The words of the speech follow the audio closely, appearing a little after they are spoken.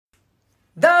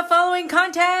The following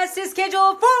contest is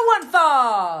scheduled for one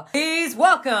fall. Please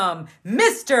welcome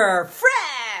Mr.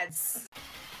 Freds.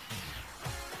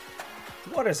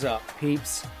 What is up,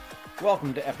 peeps?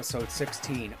 Welcome to episode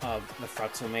 16 of the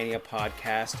Fretzelmania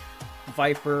podcast,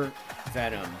 Viper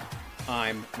Venom.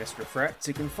 I'm Mr. Fretz.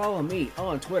 You can follow me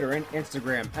on Twitter and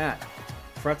Instagram at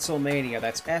Fretzelmania.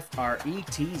 That's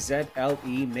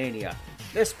F-R-E-T-Z-L-E Mania.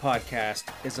 This podcast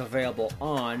is available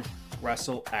on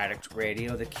Wrestle Addict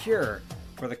Radio, the cure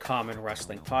for the common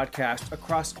wrestling podcast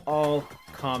across all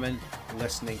common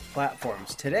listening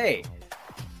platforms. Today,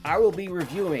 I will be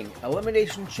reviewing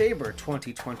Elimination Chamber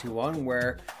 2021,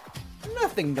 where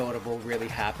nothing notable really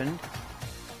happened.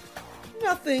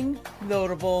 Nothing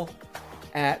notable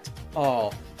at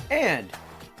all. And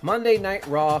Monday Night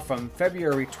Raw from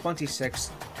February 26,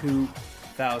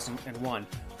 2001.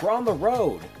 We're on the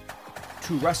road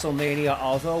to WrestleMania,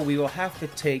 although we will have to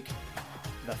take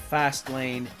the fast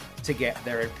lane to get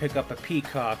there and pick up a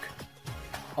peacock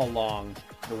along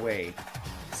the way.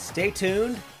 Stay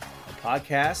tuned. The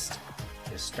podcast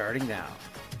is starting now.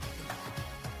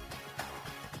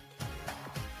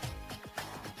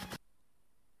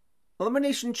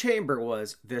 Elimination Chamber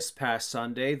was this past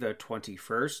Sunday, the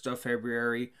 21st of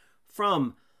February,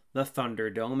 from the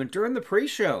Thunderdome. And during the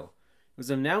pre-show, it was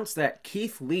announced that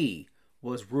Keith Lee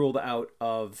was ruled out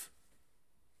of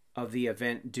the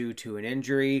event due to an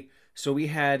injury. So we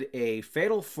had a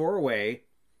fatal four-way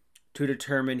to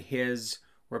determine his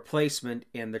replacement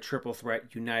in the Triple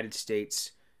Threat United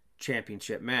States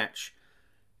Championship match.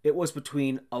 It was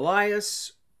between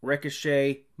Elias,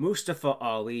 Ricochet, Mustafa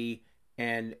Ali,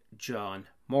 and John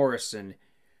Morrison.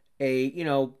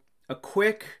 A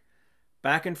quick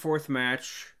back and forth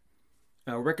match.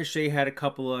 Ricochet had a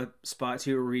couple of spots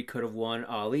here where he could have won.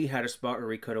 Ali had a spot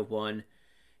where he could have won.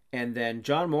 And then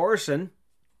John Morrison,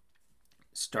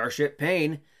 Starship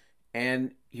Pain,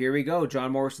 and here we go.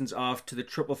 John Morrison's off to the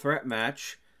Triple Threat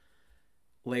match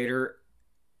later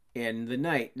in the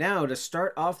night. Now, to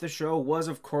start off the show was,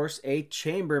 of course, a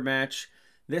chamber match,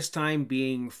 this time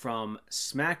being from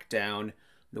SmackDown.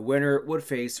 The winner would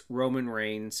face Roman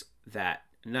Reigns that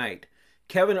night.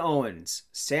 Kevin Owens,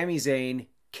 Sami Zayn,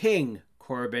 King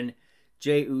Corbin,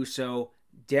 Jey Uso,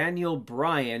 Daniel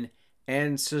Bryan,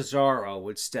 and Cesaro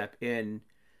would step in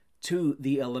to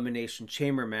the Elimination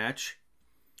Chamber match.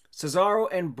 Cesaro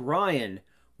and Bryan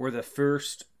were the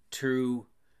first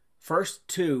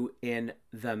two in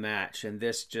the match, and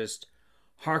this just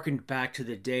harkened back to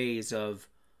the days of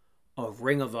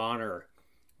Ring of Honor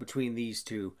between these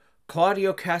two.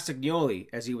 Claudio Castagnoli,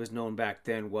 as he was known back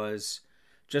then, was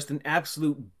just an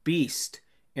absolute beast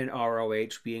in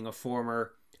ROH, being a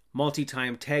former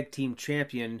multi-time tag team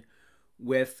champion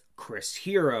with Chris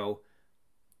Hero,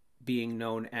 being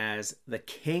known as the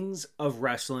Kings of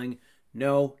Wrestling.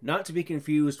 No, not to be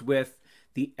confused with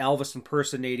the Elvis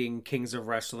impersonating Kings of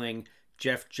Wrestling,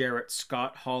 Jeff Jarrett,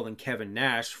 Scott Hall, and Kevin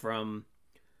Nash from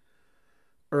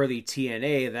early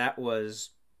TNA. That was...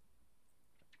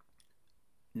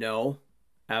 no,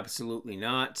 absolutely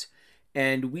not.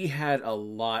 And we had a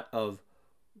lot of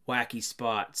wacky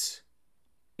spots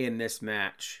in this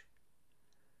match.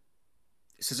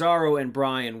 Cesaro and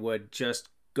Bryan would just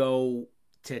go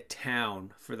to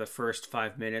town for the first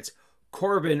 5 minutes.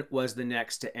 Corbin was the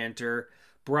next to enter.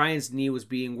 Bryan's knee was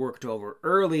being worked over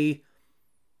early,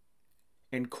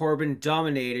 and Corbin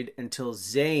dominated until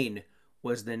Zayn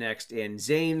was the next in.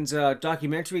 Zayn's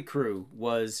documentary crew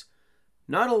was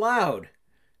not allowed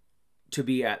to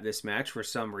be at this match for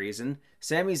some reason.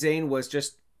 Sami Zayn was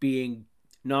just being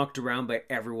knocked around by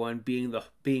everyone, being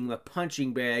the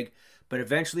punching bag, but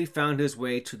eventually found his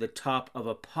way to the top of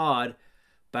a pod,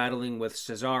 battling with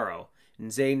Cesaro. And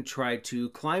Zayn tried to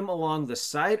climb along the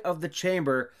side of the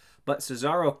chamber, but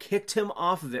Cesaro kicked him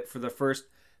off of it for the first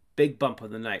big bump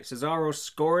of the night. Cesaro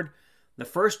scored the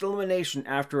first elimination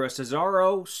after a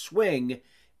Cesaro swing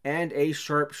and a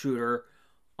sharpshooter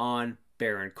on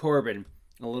Baron Corbin.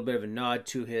 A little bit of a nod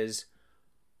to his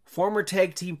former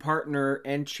tag team partner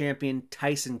and champion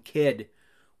Tyson Kidd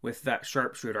with that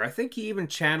sharpshooter. I think he even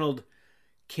channeled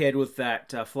Kidd with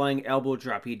that flying elbow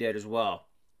drop he did as well.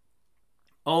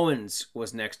 Owens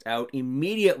was next out,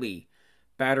 immediately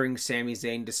battering Sami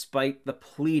Zayn despite the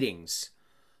pleadings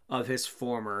of his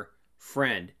former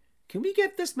friend. Can we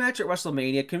get this match at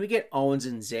WrestleMania? Can we get Owens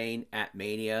and Zayn at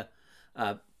Mania?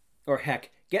 Or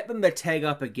heck, get them to tag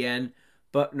up again,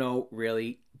 but no,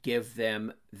 really, give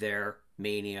them their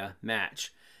Mania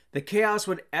match. The chaos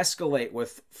would escalate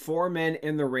with four men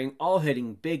in the ring, all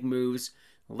hitting big moves,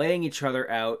 laying each other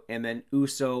out, and then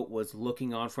Uso was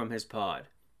looking on from his pod.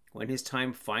 When his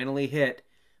time finally hit,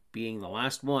 being the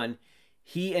last one,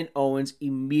 he and Owens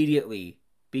immediately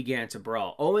began to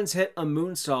brawl. Owens hit a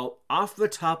moonsault off the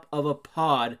top of a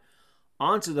pod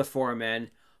onto the four men,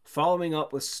 following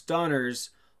up with stunners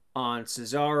on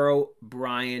Cesaro,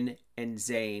 Bryan, and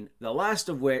Zayn, the last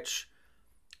of which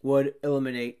would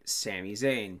eliminate Sami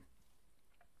Zayn.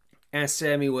 As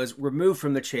Sami was removed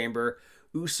from the chamber,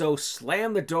 Uso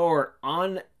slammed the door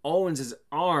on Owens'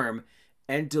 arm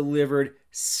and delivered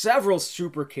several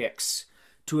super kicks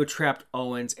to a trapped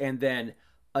Owens, and then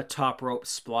a top rope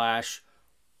splash.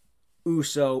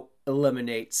 Uso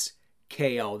eliminates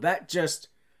KO. That just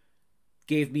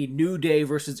gave me New Day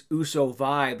versus Uso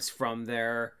vibes from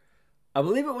their, I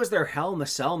believe it was their Hell in a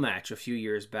Cell match a few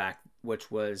years back, which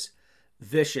was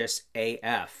vicious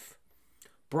AF.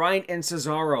 Bryan and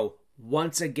Cesaro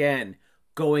once again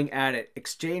going at it,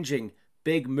 exchanging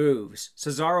big moves.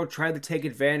 Cesaro tried to take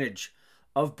advantage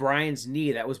of Bryan's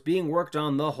knee that was being worked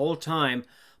on the whole time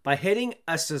by hitting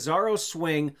a Cesaro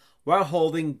swing while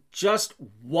holding just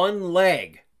one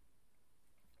leg.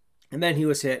 And then he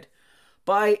was hit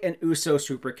by an Uso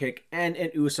super kick and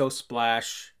an Uso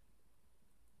splash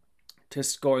to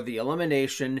score the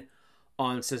elimination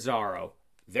on Cesaro.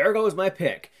 There goes my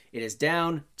pick. It is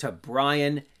down to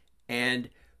Bryan and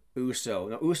Uso.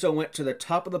 Now, Uso went to the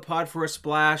top of the pod for a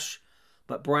splash,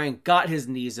 but Bryan got his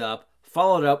knees up,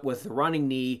 followed up with the running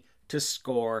knee to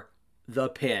score the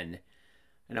pin.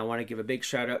 And I want to give a big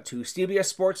shout out to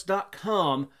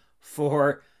CBSSports.com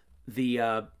for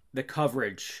the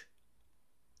coverage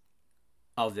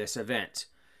of this event.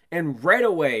 And right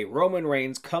away, Roman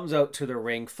Reigns comes out to the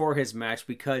ring for his match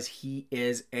because he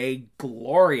is a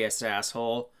glorious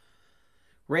asshole.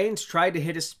 Reigns tried to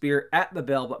hit a spear at the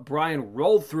bell, but Bryan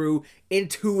rolled through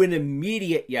into an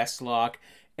immediate yes lock.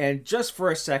 And just for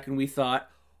a second, we thought,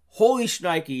 holy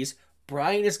shnikes,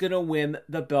 Bryan is going to win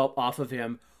the belt off of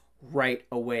him right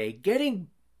away. Getting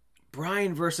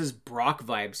Bryan versus Brock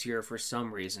vibes here for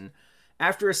some reason.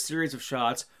 After a series of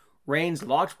shots, Reigns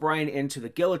locked Bryan into the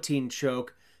guillotine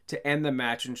choke to end the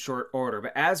match in short order.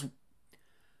 But as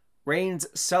Reigns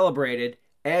celebrated,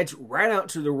 Edge ran out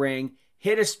to the ring,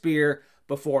 hit a spear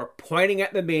before pointing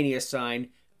at the Mania sign,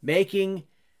 making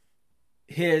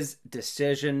his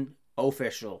decision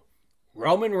official.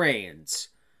 Roman Reigns,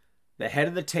 the head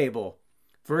of the table,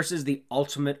 versus the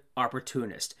Ultimate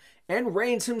Opportunist. And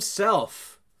Reigns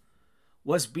himself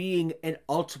was being an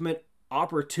ultimate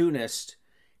opportunist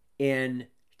in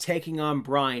taking on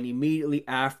Bryan immediately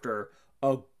after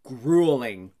a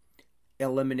grueling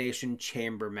Elimination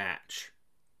Chamber match.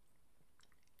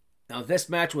 Now, this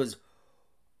match was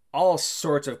all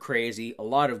sorts of crazy, a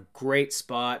lot of great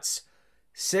spots,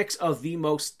 6 of the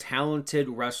most talented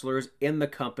wrestlers in the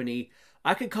company.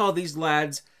 I could call these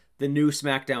lads the new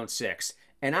SmackDown 6.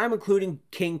 And I'm including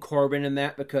King Corbin in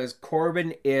that because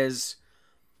Corbin is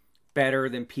better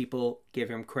than people give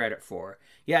him credit for.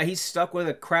 Yeah, he's stuck with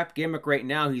a crap gimmick right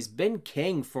now. He's been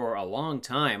king for a long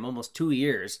time, almost 2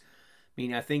 years. I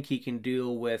mean, I think he can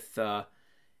deal with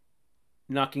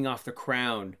knocking off the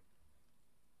crown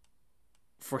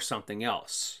for something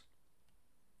else.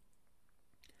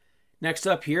 Next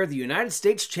up here, the United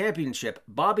States Championship.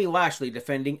 Bobby Lashley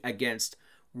defending against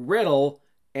Riddle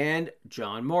and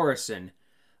John Morrison.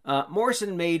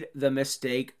 Morrison made the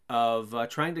mistake of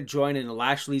trying to join in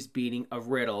Lashley's beating of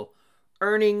Riddle,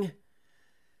 earning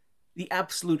the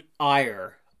absolute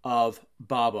ire of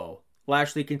Bobo.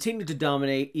 Lashley continued to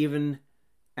dominate even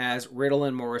as Riddle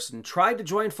and Morrison tried to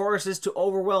join forces to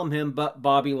overwhelm him, but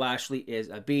Bobby Lashley is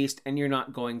a beast, and you're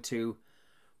not going to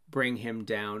bring him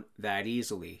down that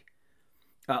easily.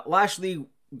 Lashley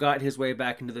got his way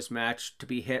back into this match to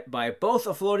be hit by both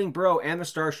a Floating Bro and the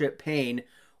Starship Pain,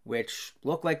 which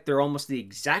look like they're almost the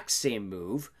exact same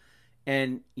move,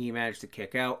 and he managed to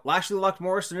kick out. Lashley locked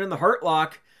Morrison in the Hurt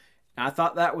Lock. I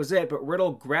thought that was it, but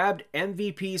Riddle grabbed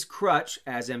MVP's crutch,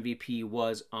 as MVP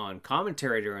was on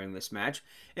commentary during this match,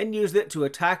 and used it to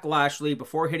attack Lashley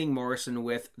before hitting Morrison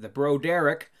with the Bro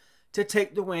Derek to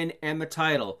take the win and the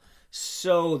title.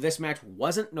 So this match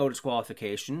wasn't no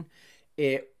disqualification.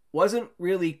 It wasn't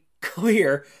really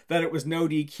clear that it was no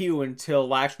DQ until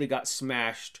Lashley got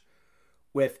smashed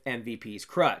with MVP's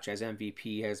crutch, as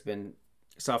MVP has been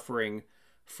suffering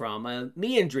from a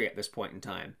knee injury at this point in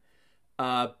time.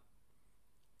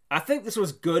 I think this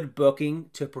was good booking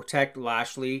to protect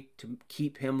Lashley, to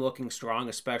keep him looking strong,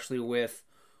 especially with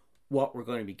what we're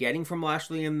going to be getting from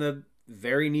Lashley in the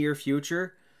very near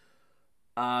future.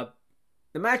 The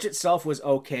match itself was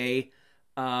okay,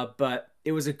 but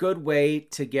it was a good way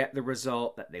to get the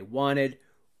result that they wanted.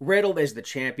 Riddle is the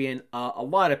champion. A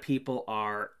lot of people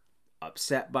are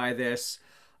upset by this.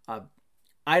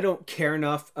 I don't care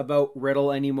enough about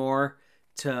Riddle anymore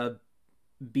to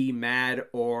be mad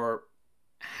or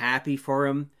happy for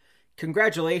him.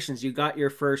 Congratulations, you got your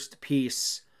first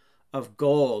piece of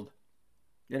gold.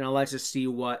 Let's just see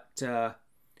what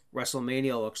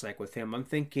WrestleMania looks like with him.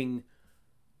 I'm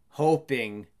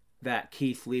hoping that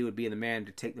Keith Lee would be the man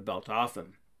to take the belt off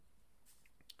him.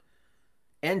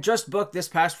 And just booked this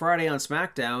past Friday on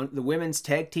SmackDown, the Women's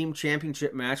Tag Team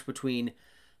Championship match between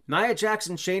Nia Jax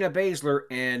and Shayna Baszler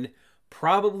and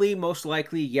probably, most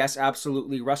likely, yes,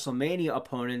 absolutely, WrestleMania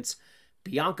opponents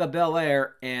Bianca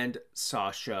Belair and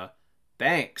Sasha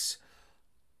Banks.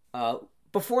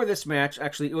 Before this match,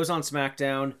 actually, it was on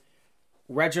SmackDown.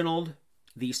 Reginald,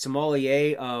 the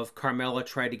sommelier of Carmella,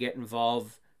 tried to get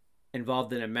involved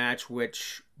in a match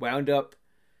which wound up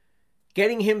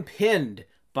getting him pinned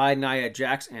by Nia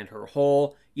Jax and her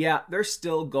hole. Yeah, they're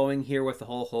still going here with the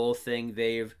whole thing.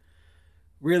 They've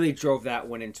really drove that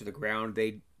one into the ground.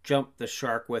 They jumped the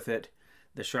shark with it.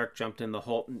 The shark jumped in the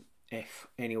hole.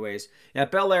 Anyways, yeah,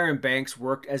 Belair and Banks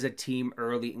worked as a team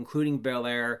early, including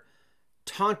Belair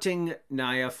taunting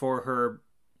Nia for her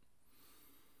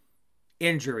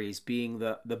injuries being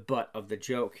the butt of the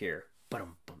joke here.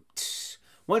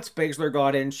 Once Baszler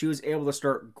got in, she was able to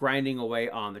start grinding away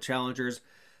on the challengers.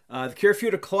 The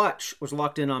Kirifuda Clutch was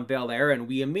locked in on Belair, and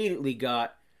we immediately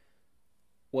got,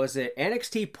 was it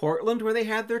NXT Portland where they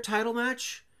had their title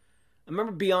match? I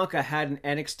remember Bianca had an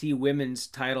NXT women's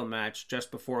title match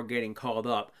just before getting called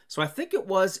up. So I think it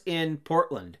was in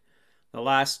Portland, the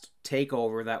last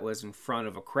takeover that was in front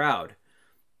of a crowd.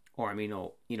 Or, I mean, a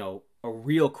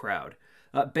real crowd.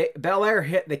 Belair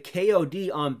hit the KOD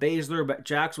on Baszler, but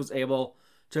Jax was able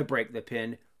to break the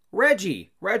pin.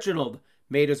 Reginald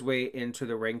made his way into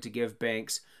the ring to give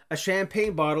Banks a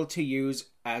champagne bottle to use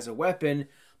as a weapon,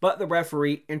 but the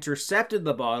referee intercepted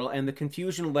the bottle, and the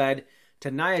confusion led to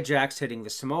Nia Jax hitting the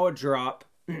Samoan drop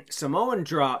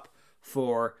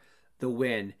for the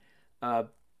win.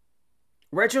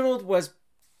 Reginald was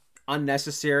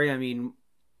unnecessary. I mean,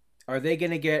 are they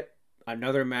going to get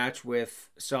another match with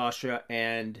Sasha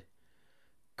and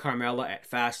Carmella at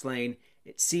Fastlane?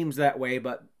 It seems that way,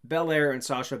 but Belair and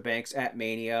Sasha Banks at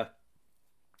Mania,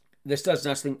 this does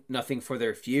nothing for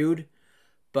their feud,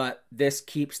 but this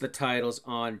keeps the titles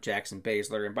on Jax and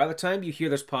Baszler. And by the time you hear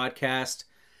this podcast,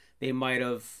 they might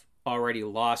have already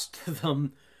lost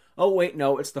them. Oh, wait,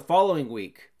 no, it's the following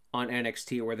week on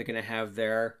NXT where they're going to have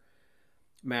their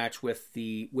match with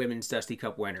the Women's Dusty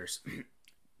Cup winners.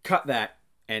 Cut that,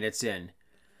 and it's in.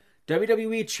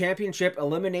 WWE Championship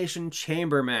Elimination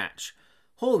Chamber match.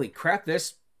 Holy crap,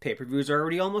 this pay-per-view is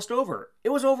already almost over. It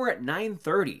was over at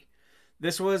 9:30.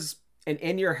 This was an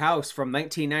In Your House from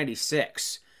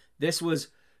 1996. This was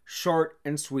short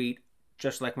and sweet,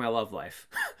 just like my love life.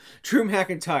 Drew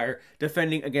McIntyre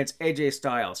defending against AJ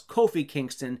Styles, Kofi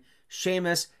Kingston,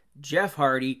 Sheamus, Jeff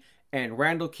Hardy, and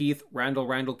Randall Keith,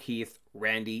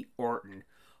 Randy Orton.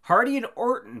 Hardy and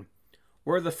Orton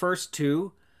were the first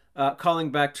two,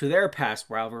 calling back to their past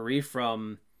rivalry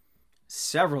from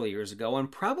several years ago,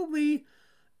 and probably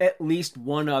at least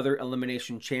one other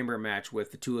Elimination Chamber match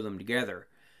with the two of them together.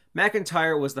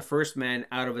 McIntyre was the first man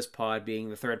out of his pod, being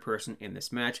the third person in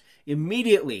this match,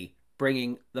 immediately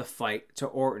bringing the fight to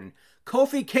Orton.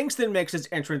 Kofi Kingston makes his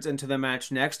entrance into the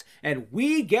match next, and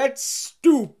we get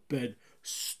stupid.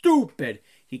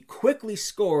 He quickly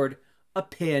scored a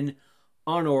pin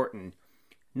on Orton.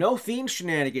 No Fiend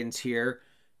shenanigans here,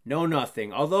 no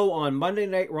nothing. Although on Monday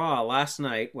Night Raw last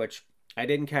night, which I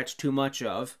didn't catch too much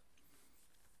of,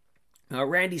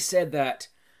 Randy said that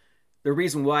the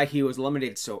reason why he was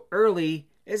eliminated so early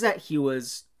is that he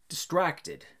was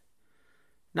distracted.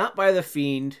 Not by The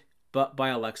Fiend, but by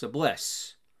Alexa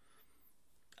Bliss.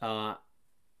 I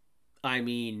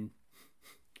mean,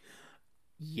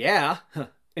 yeah.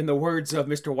 In the words of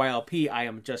Mr. YLP, I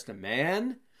am just a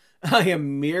man. I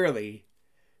am merely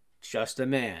just a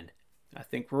man. I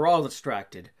think we're all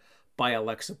distracted by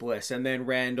Alexa Bliss. And then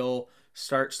Randall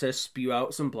starts to spew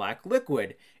out some black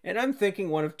liquid. And I'm thinking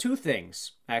one of two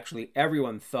things. Actually,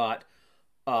 everyone thought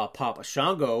Papa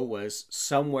Shango was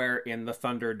somewhere in the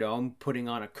Thunderdome putting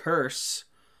on a curse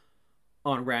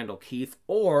on Randall Keith,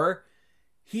 or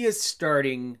he is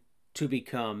starting to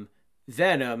become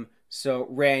Venom, so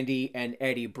Randy and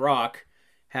Eddie Brock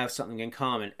have something in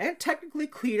common. And technically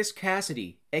Cletus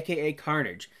Cassidy, aka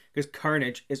Carnage, because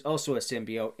Carnage is also a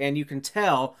symbiote, and you can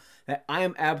tell that I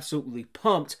am absolutely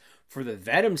pumped for the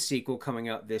Venom sequel coming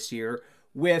out this year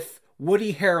with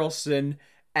Woody Harrelson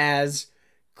as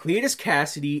Cletus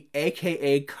Cassidy,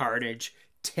 aka Carnage.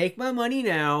 Take my money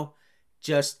now.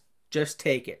 Just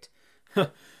take it.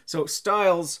 So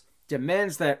Styles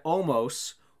demands that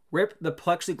Omos rip the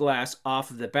plexiglass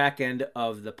off of the back end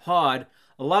of the pod,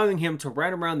 allowing him to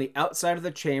run around the outside of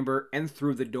the chamber and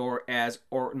through the door as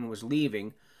Orton was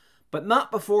leaving, but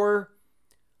not before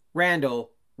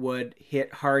Randall would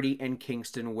hit Hardy and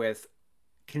Kingston with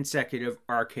consecutive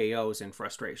RKOs in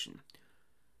frustration.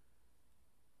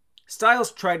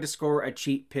 Styles tried to score a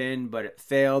cheap pin, but it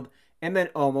failed, and then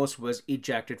almost was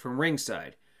ejected from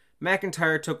ringside.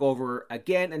 McIntyre took over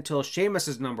again until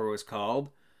Sheamus' number was called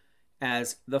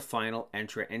as the final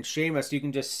entrant. And Sheamus, you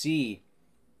can just see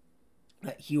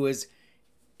that he was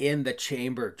in the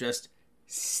chamber, just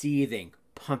seething,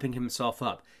 pumping himself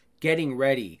up, getting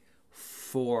ready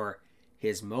for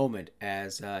his moment,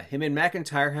 as him and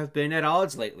McIntyre have been at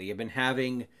odds lately, have been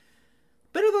having a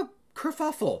bit of a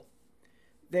kerfuffle.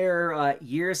 Their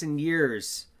years and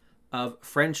years of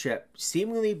friendship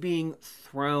seemingly being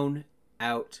thrown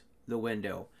out the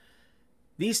window.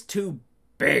 These two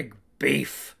big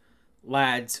beef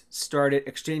lads started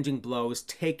exchanging blows,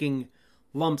 taking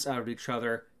lumps out of each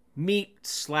other, meat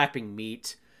slapping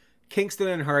meat. Kingston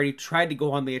and Hardy tried to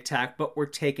go on the attack, but were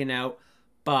taken out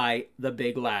by the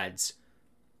big lads,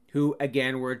 who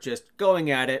again were just going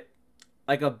at it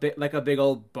like a big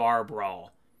old bar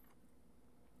brawl.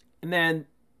 And then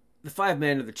the 5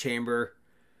 men of the chamber,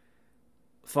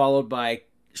 followed by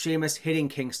Sheamus hitting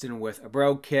Kingston with a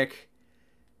brogue kick,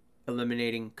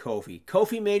 eliminating Kofi.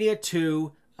 Kofi Mania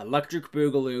 2, Electric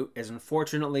Boogaloo, is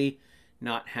unfortunately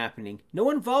not happening.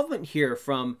 No involvement here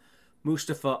from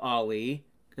Mustafa Ali,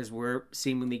 because we're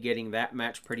seemingly getting that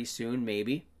match pretty soon,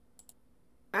 maybe.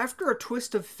 After a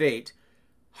twist of fate,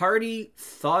 Hardy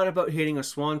thought about hitting a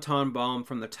Swanton Bomb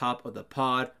from the top of the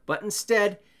pod, but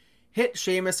instead hit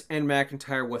Sheamus and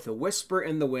McIntyre with a whisper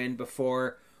in the wind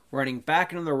before running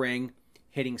back into the ring,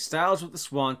 hitting Styles with the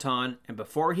Swanton, and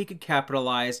before he could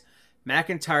capitalize,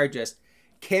 McIntyre just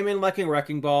came in like a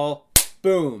wrecking ball,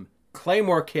 boom,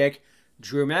 Claymore kick,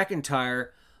 Drew McIntyre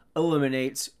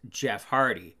eliminates Jeff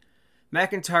Hardy.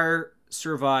 McIntyre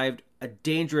survived a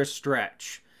dangerous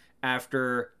stretch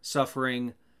after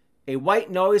suffering a white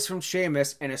noise from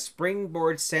Sheamus and a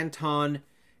springboard senton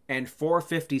and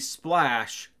 450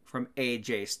 splash from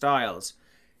AJ Styles.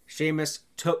 Sheamus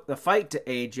took the fight to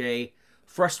AJ,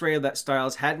 frustrated that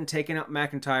Styles hadn't taken out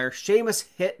McIntyre. Sheamus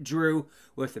hit Drew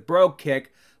with the brogue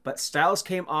kick, but Styles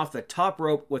came off the top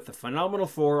rope with the phenomenal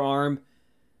forearm.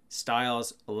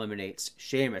 Styles eliminates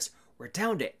Sheamus. We're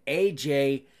down to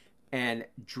AJ and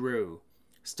Drew.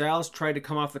 Styles tried to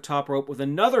come off the top rope with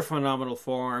another phenomenal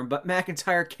forearm, but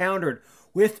McIntyre countered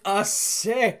with a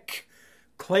sick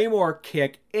Claymore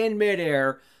kick in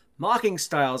midair, knocking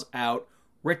Styles out,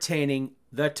 retaining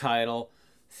the title.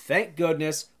 Thank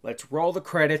goodness. Let's roll the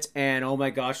credits, and oh my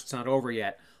gosh, it's not over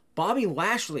yet. Bobby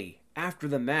Lashley, after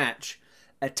the match,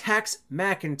 attacks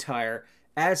McIntyre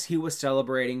as he was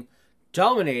celebrating,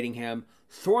 dominating him,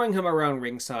 throwing him around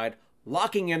ringside,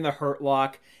 locking in the Hurt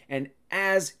Lock, and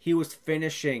as he was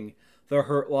finishing the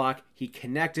Hurt Lock, he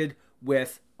connected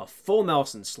with a full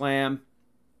Nelson Slam.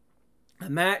 A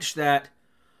match that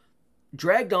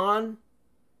dragged on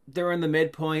during the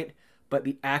midpoint, but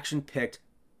the action picked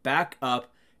back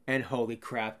up, and holy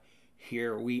crap,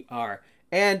 here we are.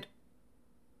 And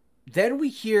then we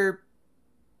hear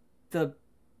the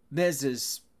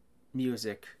Miz's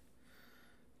music.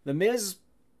 The Miz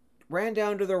ran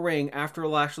down to the ring after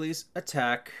Lashley's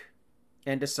attack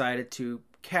and decided to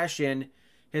cash in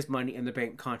his Money in the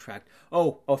Bank contract.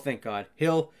 Oh, thank God.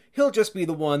 He'll just be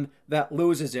the one that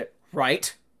loses it,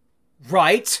 right?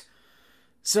 Right?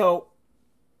 So,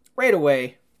 right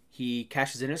away, he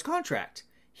cashes in his contract.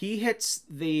 He hits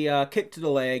the kick to the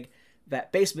leg,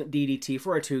 that basement DDT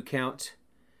for a 2 count.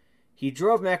 He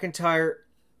drove McIntyre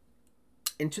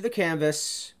into the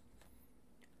canvas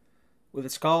with a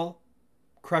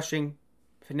skull-crushing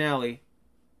finale,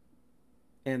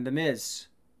 and The Miz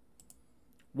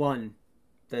won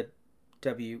the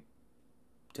WWE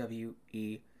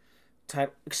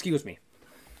title. Excuse me.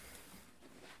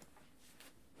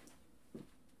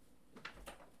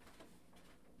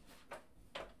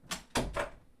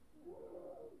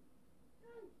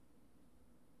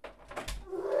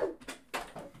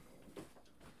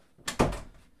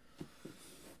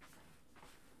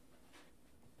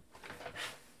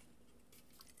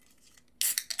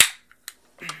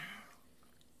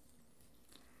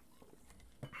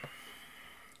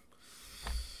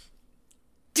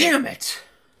 Damn it!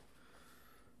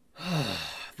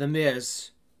 The Miz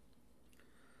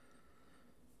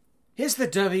is the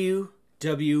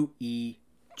WWE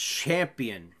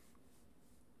Champion.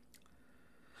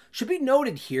 Should be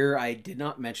noted here, I did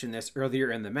not mention this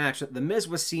earlier in the match, that The Miz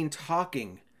was seen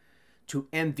talking to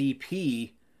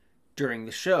MVP during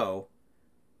the show.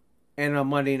 And on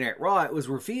Monday Night Raw, it was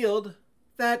revealed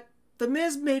that The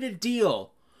Miz made a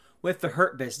deal with the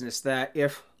Hurt Business that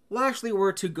if Lashley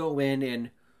were to go in and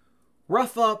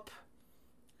rough up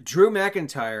Drew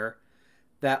McIntyre,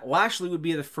 that Lashley would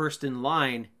be the first in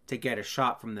line to get a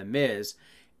shot from The Miz.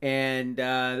 And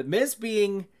The Miz,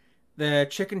 being the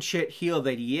chicken shit heel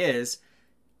that he is,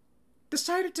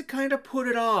 decided to kind of put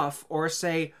it off or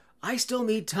say, I still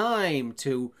need time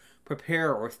to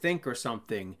prepare or think or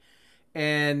something.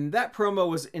 And that promo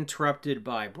was interrupted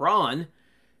by Braun,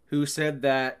 who said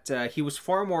that he was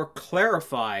far more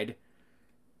clarified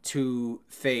to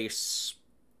face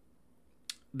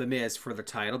The Miz for the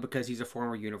title because he's a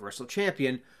former Universal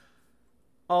Champion.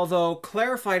 Although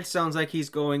clarified sounds like he's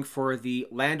going for the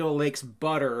Land O'Lakes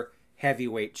Butter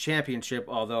Heavyweight Championship,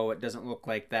 although it doesn't look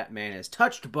like that man has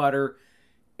touched butter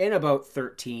in about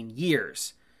 13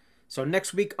 years. So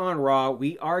next week on Raw,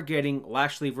 we are getting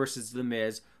Lashley versus The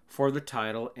Miz for the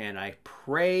title, and I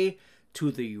pray to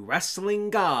the wrestling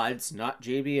gods, not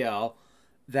JBL,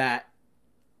 that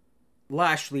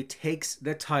Lashley takes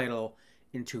the title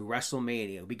into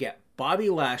WrestleMania. We get Bobby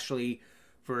Lashley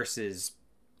versus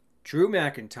Drew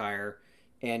McIntyre,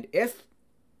 and if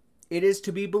it is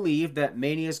to be believed that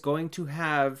Mania is going to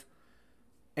have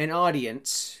an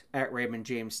audience at Raymond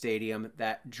James Stadium,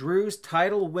 that Drew's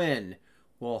title win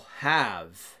will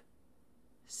have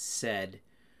said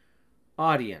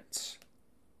audience.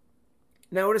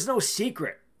 Now, it is no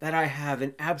secret that I have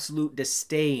an absolute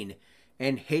disdain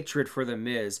and hatred for The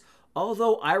Miz.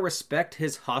 Although I respect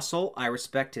his hustle, I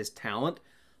respect his talent,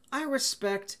 I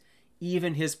respect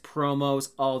even his promos,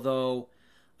 although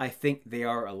I think they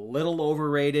are a little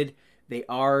overrated. They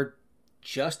are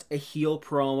just a heel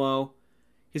promo.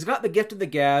 He's got the gift of the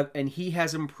gab, and he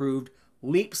has improved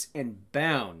leaps and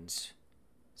bounds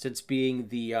since being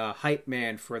the hype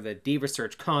man for the Diva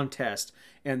Search contest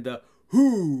and the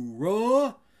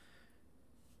hoorah.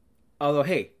 Although,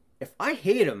 hey, if I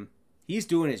hate him, he's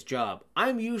doing his job.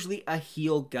 I'm usually a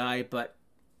heel guy, but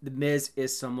The Miz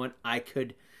is someone I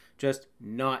could just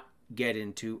not get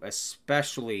into,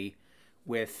 especially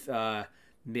with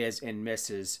Miz and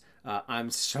Mrs. I'm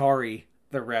sorry,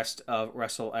 the rest of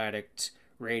Wrestle Addict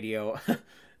Radio.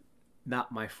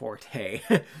 Not my forte.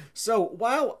 So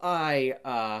while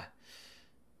I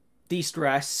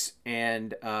de-stress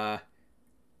and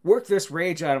work this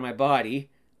rage out of my body,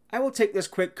 I will take this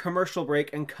quick commercial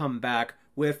break and come back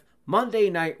with Monday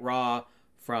Night Raw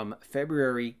from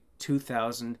February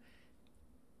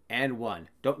 2001.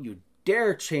 Don't you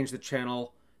dare change the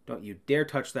channel. Don't you dare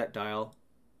touch that dial.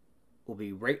 We'll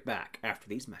be right back after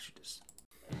these messages.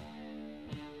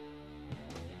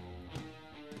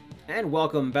 And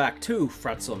welcome back to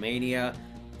Fretzelmania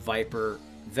Viper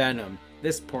Venom.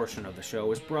 This portion of the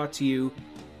show is brought to you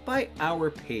by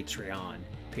our Patreon.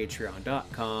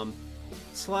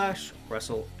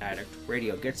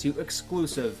 Patreon.com/WrestleAddictRadio gets you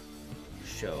exclusive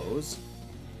shows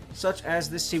such as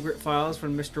the Secret Files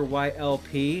from Mr.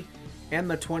 YLP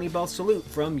and the 20 Bell Salute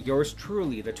from yours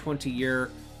truly, the 20-year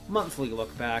monthly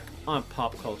look back on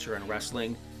pop culture and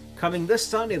wrestling. Coming this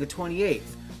Sunday, the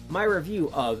 28th, my review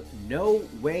of No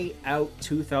Way Out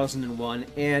 2001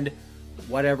 and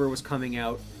whatever was coming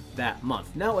out that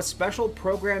month. Now, a special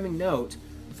programming note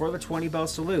for the 20 Bell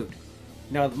Salute.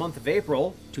 Now, the month of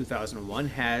April 2001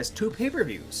 has two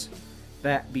pay-per-views,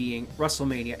 that being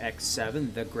WrestleMania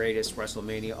X7, the greatest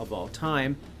WrestleMania of all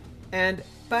time, and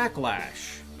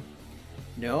Backlash.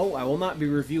 No, I will not be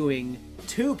reviewing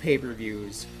two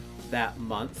pay-per-views that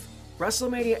month.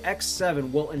 WrestleMania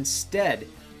X7 will instead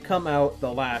come out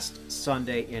the last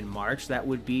Sunday in March. That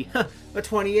would be the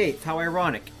 28th. How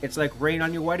ironic. It's like rain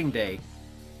on your wedding day.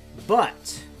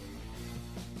 But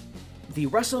the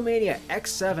WrestleMania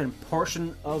X7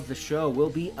 portion of the show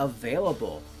will be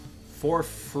available for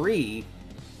free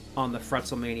on the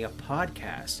Fretzelmania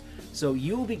podcast. So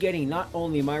you'll be getting not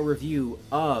only my review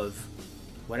of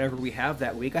whatever we have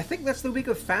that week, I think that's the week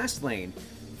of Fastlane,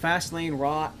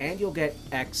 Raw, and you'll get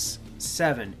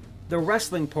X7. The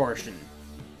wrestling portion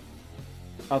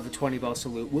of the 20 Bell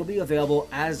Salute will be available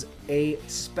as a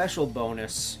special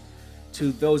bonus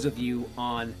to those of you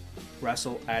on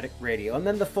Wrestle Addict Radio. And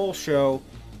then the full show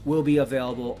will be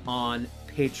available on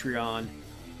Patreon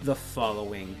the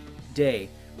following day.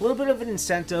 A little bit of an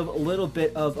incentive, a little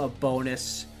bit of a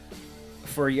bonus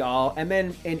for y'all. And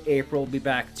then in April, we'll be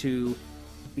back to,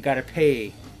 you gotta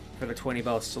pay for the 20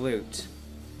 Bell Salute.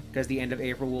 Because the end of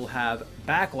April we'll have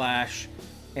Backlash,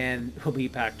 and we'll be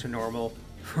back to normal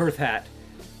for that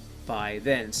by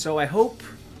then. So I hope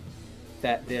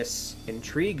that this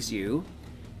intrigues you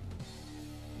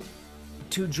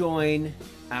to join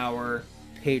our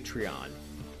Patreon.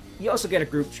 You also get a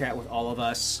group chat with all of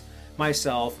us,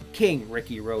 myself, King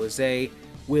Ricky Rose,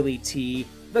 Willie T,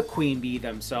 the Queen Bee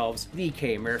themselves,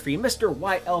 VK Murphy, Mr.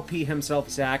 YLP himself,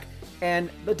 Zach, and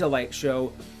the Delight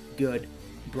Show, Good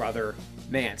Brother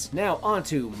Mance. Now on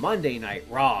to Monday Night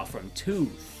Raw from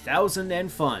 2000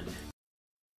 and Fun.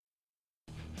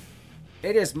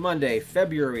 It is Monday,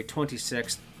 February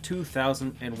 26th,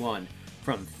 2001.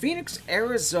 From Phoenix,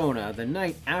 Arizona, the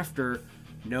night after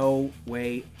No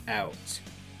Way Out.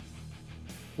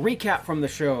 Recap from the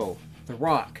show. The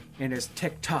Rock in his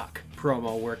TikTok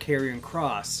promo where Karrion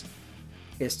Kross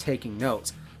is taking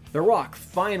notes. The Rock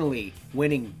finally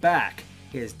winning back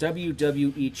his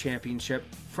WWE Championship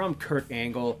from Kurt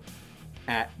Angle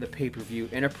at the pay-per-view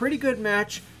in a pretty good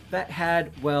match that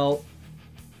had, well,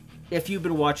 if you've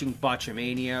been watching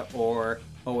Botchamania or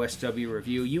OSW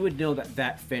Review, you would know that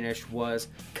that finish was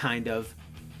kind of,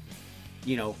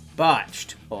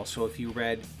 botched. Also, if you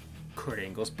read Kurt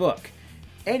Angle's book.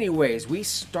 Anyways, we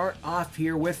start off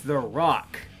here with The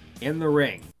Rock in the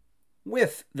ring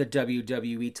with the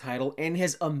WWE title and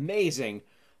his amazing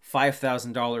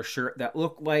 $5,000 shirt that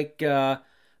looked like a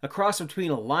cross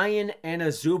between a lion and a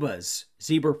Zuba's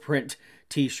zebra print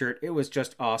t-shirt. It was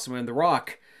just awesome. And The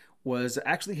Rock was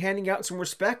actually handing out some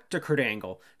respect to Kurt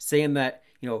Angle, saying that,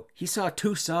 he saw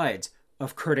two sides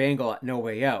of Kurt Angle at No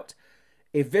Way Out.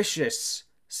 A vicious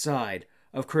side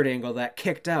of Kurt Angle that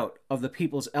kicked out of the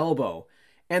people's elbow,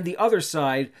 and the other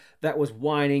side that was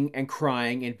whining and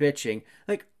crying and bitching.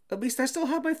 Like, at least I still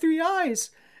have my 3 eyes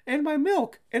and my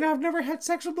milk, and I've never had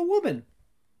sex with a woman.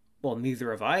 Well, neither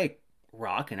have I,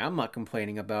 Rock, and I'm not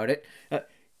complaining about it.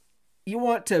 You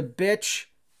want to bitch?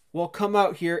 Well, come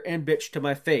out here and bitch to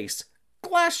my face.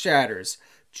 Glass shatters.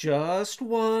 Just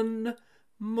one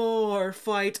more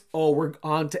fight. Oh, we're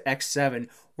on to X7.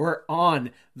 We're on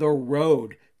the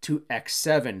road to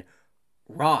X7.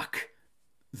 Rock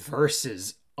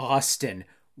versus Austin.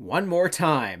 One more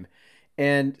time.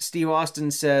 And Steve Austin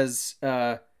says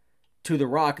to The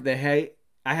Rock that, hey,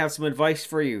 I have some advice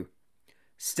for you.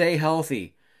 Stay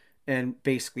healthy. And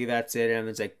basically that's it. And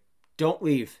it's like, don't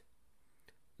leave.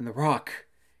 And The Rock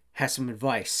has some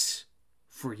advice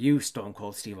for you, Stone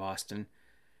Cold Steve Austin.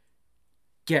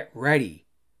 Get ready.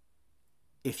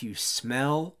 If you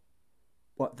smell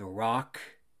what The Rock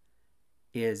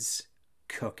is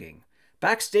cooking.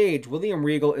 Backstage, William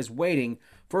Regal is waiting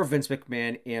for Vince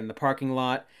McMahon in the parking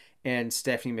lot, and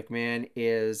Stephanie McMahon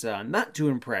is not too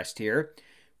impressed here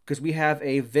because we have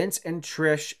a Vince and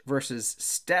Trish versus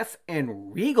Steph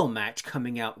and Regal match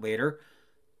coming out later.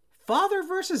 Father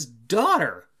versus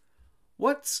daughter.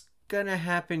 What's gonna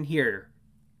happen here?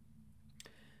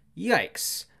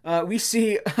 Yikes. We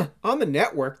see on the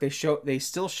network, they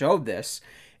still showed this,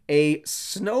 a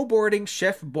snowboarding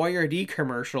Chef Boyardee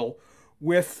commercial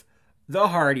with the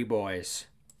Hardy Boys.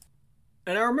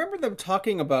 And I remember them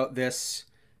talking about this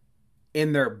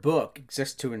in their book,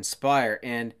 Exist to Inspire,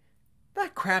 and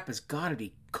that crap has got to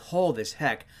be cold as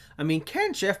heck. I mean,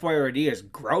 Ken Chef Boyardee is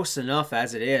gross enough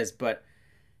as it is, but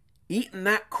eating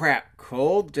that crap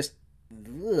cold, just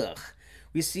ugh.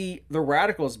 We see the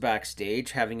Radicals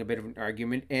backstage having a bit of an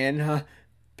argument, and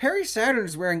Perry Saturn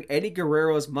is wearing Eddie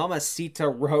Guerrero's Mamacita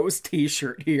Rose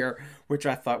t-shirt here, which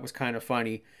I thought was kind of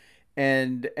funny.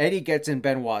 And Eddie gets in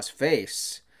Benoit's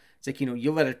face. It's like,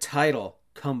 you let a title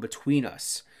come between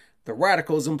us. The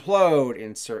Radicals implode.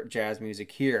 Insert jazz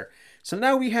music here. So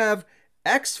now we have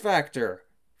X Factor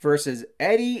versus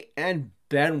Eddie and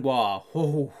Benoit.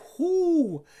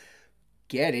 Ho.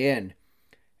 Get in.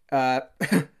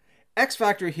 X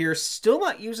Factor here, still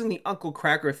not using the Uncle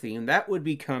Kracker theme. That would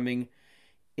be coming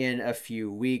in a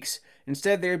few weeks.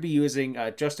 Instead, they'd be using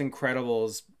Just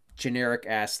Incredible's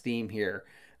generic-ass theme here.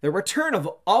 The return of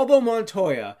Aldo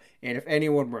Montoya. And if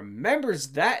anyone remembers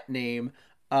that name,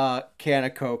 can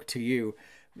of Coke to you.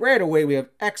 Right away, we have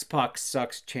X-Pac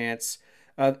sucks chance.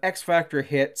 X Factor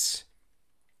hits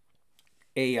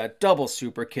a double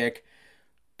super kick.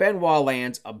 Benoit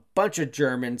lands a bunch of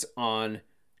Germans on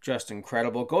Just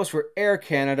Incredible. Goes for Air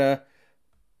Canada.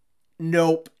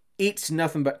 Nope. Eats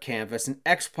nothing but canvas. And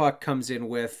X-Pac comes in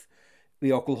with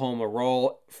the Oklahoma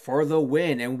Roll for the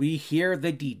win. And we hear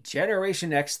the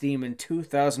Degeneration X theme in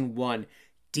 2001.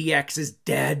 DX is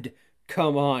dead.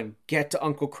 Come on. Get to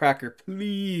Uncle Kracker,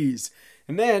 please.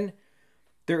 And then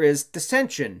there is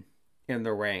dissension in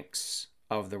the ranks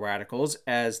of the Radicals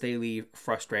as they leave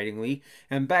frustratingly.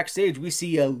 And backstage we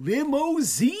see a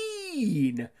limousine.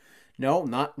 No,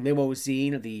 not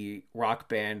Limousine, the rock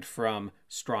band from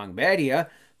Strong Media.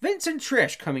 Vince and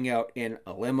Trish coming out in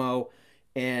a limo.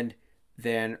 And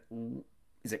then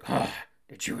he's like,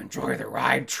 did you enjoy the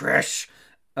ride, Trish?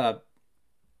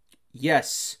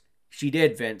 Yes, she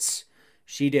did, Vince.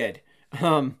 She did.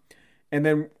 And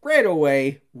then right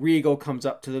away, Regal comes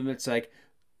up to them. It's like,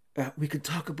 we can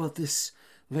talk about this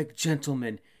like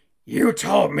gentlemen. You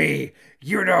told me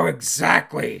you know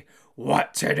exactly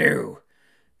what to do.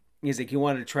 He's like, you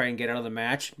wanted to try and get out of the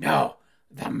match? No,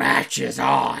 the match is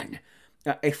on.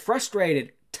 A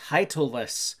frustrated,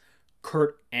 titleless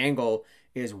Kurt Angle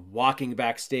is walking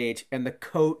backstage, and the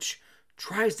coach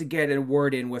tries to get a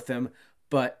word in with him,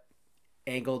 but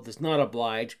Angle does not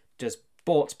oblige, just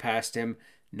bolts past him.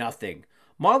 Nothing.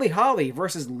 Molly Holly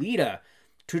versus Lita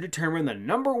to determine the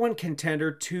number one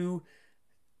contender to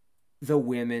the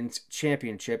Women's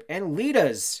Championship. And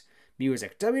Lita's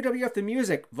music, WWF The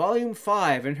Music, Volume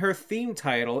 5, and her theme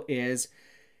title is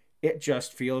It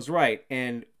Just Feels Right.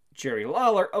 And Jerry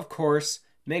Lawler, of course,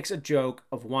 makes a joke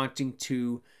of wanting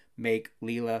to make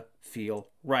Leela feel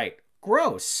right.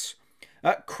 Gross.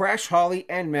 Crash Holly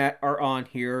and Matt are on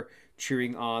here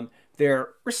cheering on their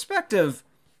respective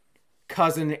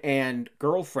cousin and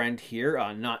girlfriend here,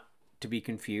 not to be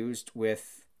confused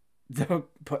with the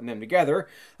putting them together.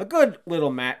 A good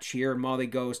little match here. Molly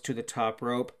goes to the top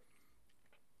rope,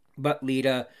 but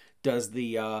Lita does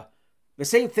the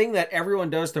same thing that everyone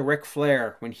does to Ric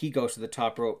Flair when he goes to the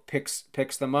top rope,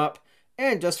 picks them up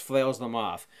and just flails them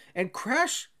off. And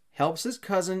Crash helps his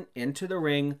cousin into the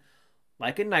ring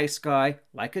like a nice guy,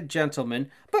 like a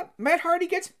gentleman, but Matt Hardy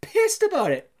gets pissed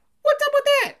about it. What's up with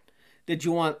that? Did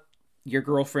you want your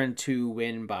girlfriend to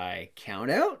win by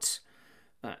countout?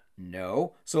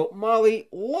 No. So Molly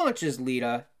launches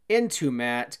Lita into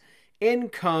Matt. In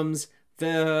comes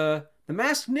the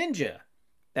Masked Ninja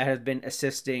that has been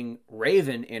assisting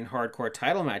Raven in hardcore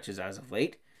title matches as of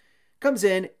late. Comes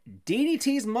in,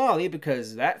 DDTs Molly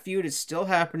because that feud is still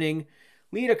happening.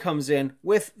 Lita comes in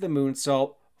with the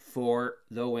moonsault for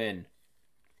the win.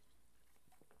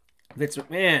 Vince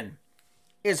McMahon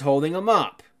is holding him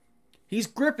up. He's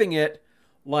gripping it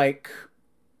like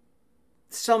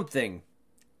something.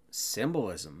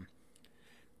 Symbolism.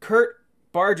 Kurt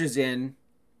barges in,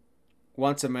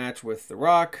 wants a match with The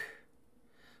Rock.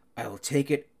 I will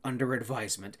take it under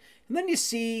advisement. And then you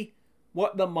see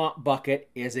what the mop bucket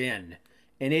is in.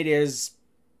 And it is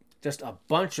just a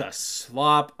bunch of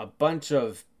slop, a bunch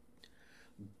of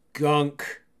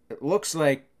gunk. It looks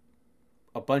like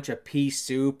a bunch of pea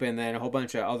soup and then a whole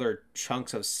bunch of other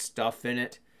chunks of stuff in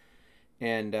it.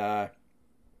 And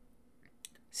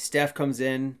Steph comes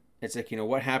in. It's like,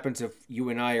 what happens if you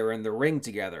and I are in the ring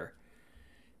together?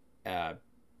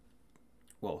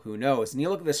 Well, who knows? And you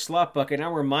look at the slop bucket, and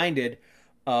I'm reminded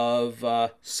of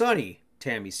Sunny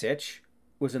Tammy Sitch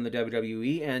was in the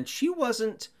WWE, and she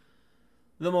wasn't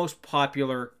the most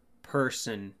popular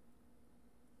person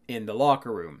in the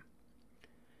locker room.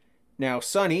 Now,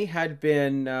 Sunny had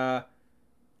been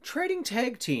trading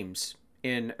tag teams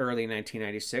in early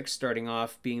 1996, starting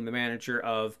off being the manager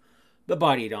of the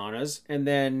Body Donnas, and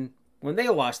then when they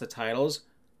lost the titles,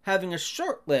 having a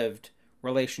short-lived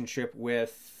relationship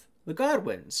with the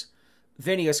Godwins.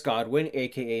 Phineas Godwin,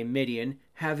 aka Midian,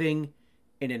 having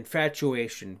an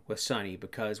infatuation with Sunny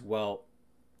because, well,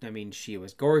 she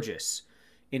was gorgeous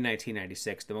in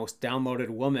 1996, the most downloaded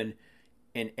woman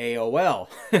in AOL.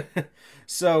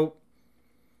 So,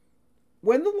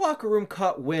 when the locker room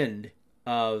caught wind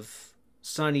of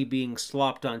Sunny being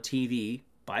slopped on TV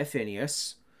by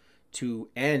Phineas to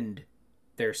end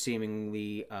their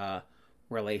seemingly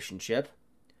relationship,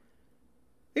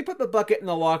 they put the bucket in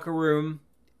the locker room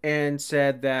and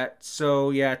said that,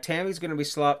 so yeah, Tammy's going to be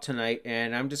slopped tonight,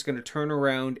 and I'm just going to turn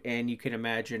around, and you can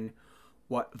imagine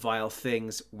what vile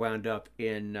things wound up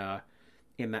in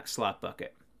that slop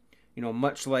bucket.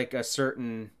 Much like a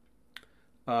certain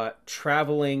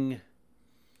traveling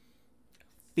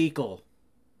fecal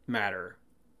matter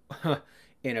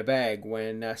in a bag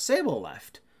when Sable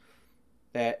left.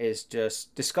 That is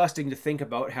just disgusting to think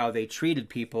about how they treated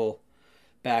people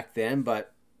back then,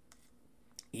 but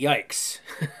yikes.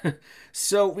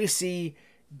 So we see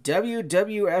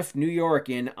WWF New York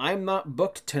in I'm Not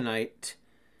Booked Tonight.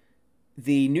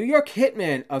 The New York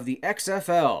Hitmen of the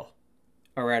XFL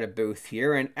are at a booth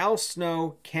here, and Al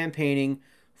Snow campaigning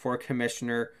for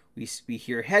commissioner. We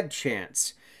hear head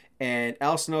chants, and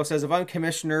Al Snow says, if I'm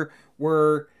commissioner,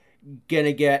 we're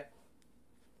gonna get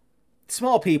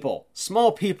small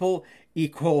people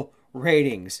equal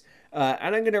ratings.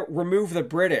 And I'm going to remove the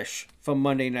British from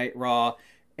Monday Night Raw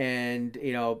and,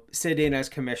 sit in as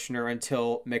commissioner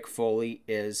until Mick Foley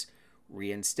is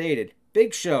reinstated.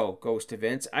 Big Show goes to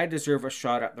Vince. I deserve a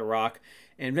shot at The Rock.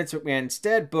 And Vince McMahon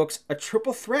instead books a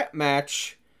triple threat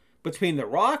match between The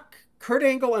Rock, Kurt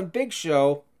Angle, and Big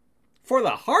Show for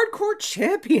the Hardcore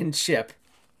Championship.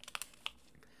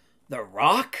 The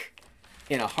Rock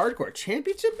in a Hardcore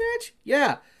Championship match?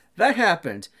 Yeah. that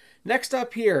happened. Next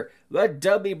up here, the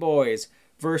Dudley Boys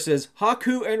versus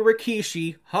Haku and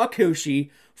Hakushi,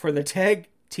 for the tag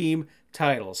team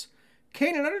titles.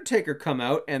 Kane and Undertaker come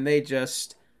out and they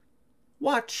just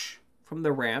watch from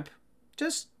the ramp.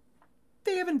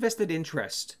 They have invested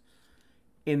interest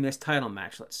in this title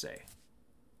match, let's say.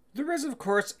 There is, of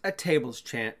course, a tables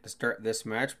chant to start this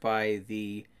match by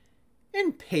the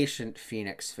impatient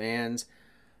Phoenix fans.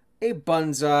 A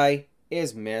banzai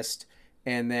is missed,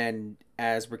 and then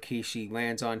as Rikishi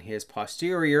lands on his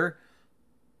posterior,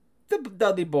 the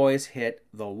Dudley Boys hit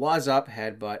the was up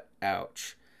headbutt.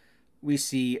 Ouch. We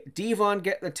see Devon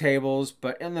get the tables,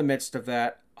 but in the midst of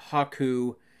that,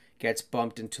 Haku gets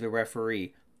bumped into the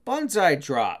referee. Banzai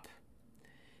drop.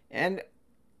 And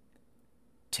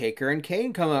Taker and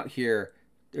Kane come out here.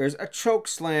 There's a choke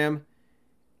slam.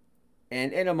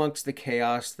 And in amongst the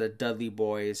chaos, the Dudley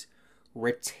Boys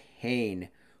retain.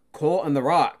 Cole and The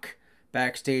Rock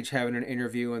backstage having an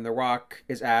interview, and The Rock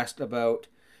is asked about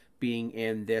being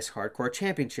in this Hardcore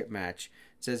Championship match.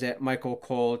 It says that Michael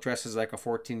Cole dresses like a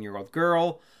 14-year-old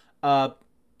girl.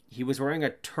 He was wearing a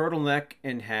turtleneck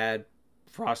and had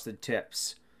frosted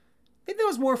tips. I think there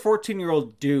was more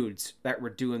 14-year-old dudes that were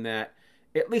doing that,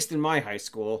 at least in my high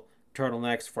school.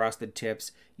 Turtlenecks, frosted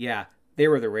tips. Yeah, they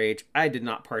were the rage. I did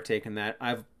not partake in that.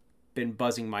 I've been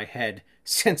buzzing my head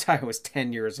since I was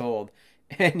 10 years old.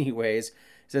 Anyways, it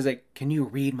says like, can you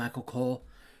read, Michael Cole?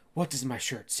 What does my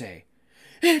shirt say?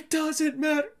 It doesn't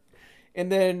matter.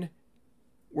 And then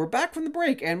we're back from the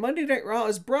break, and Monday Night Raw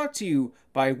is brought to you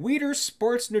by Weider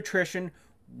Sports Nutrition.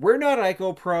 We're not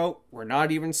Ico Pro. We're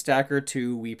not even Stacker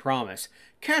 2, we promise.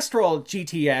 Castrol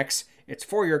GTX, it's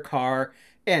for your car.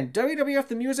 And WWF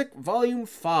The Music Volume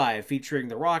 5, featuring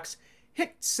The Rock's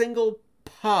hit single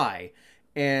Pie.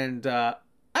 And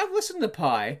I've listened to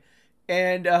Pie,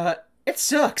 and it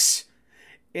sucks.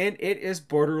 And it is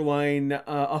borderline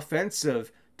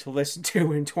offensive to listen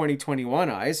to in 2021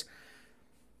 eyes.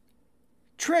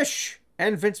 Trish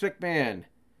and Vince McMahon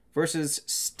versus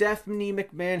Stephanie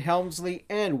McMahon Helmsley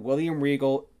and William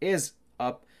Regal is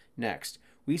up next.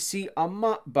 We see a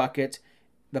mop bucket,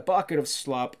 the bucket of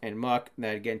slop and muck.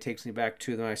 That again takes me back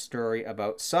to my story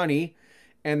about Sunny.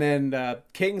 And then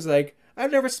King's like,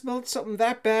 I've never smelled something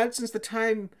that bad since the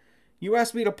time you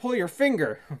asked me to pull your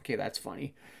finger. Okay, that's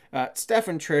funny. Steph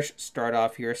and Trish start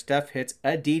off here. Steph hits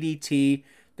a DDT.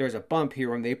 There's a bump here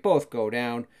when they both go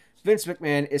down. Vince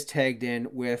McMahon is tagged in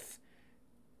with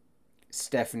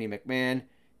Stephanie McMahon.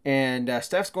 And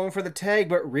Steph's going for the tag,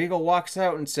 but Regal walks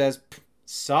out and says,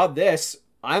 saw this.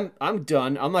 I'm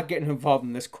done. I'm not getting involved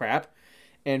in this crap.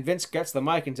 And Vince gets the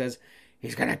mic and says,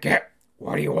 he's going to get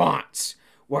what he wants.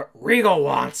 What Regal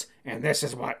wants. And this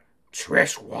is what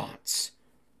Trish wants.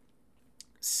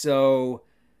 So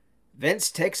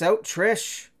Vince takes out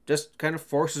Trish. Just kind of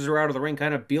forces her out of the ring.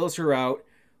 Kind of beals her out.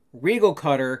 Regal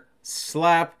cutter.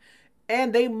 Slap.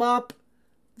 And they mop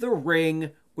the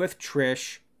ring with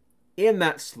Trish in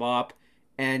that slop.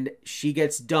 And she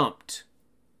gets dumped.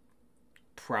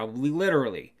 Probably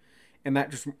literally. And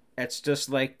it's just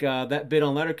like that bit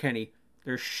on Letterkenny.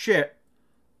 There's shit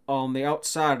on the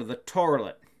outside of the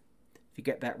toilet. If you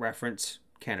get that reference,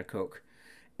 can of Coke.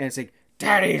 And it's like,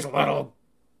 Daddy's little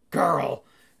girl.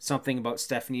 Something about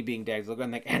Stephanie being Daddy's little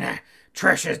girl. And like,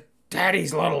 Trish is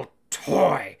Daddy's little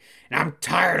toy. And I'm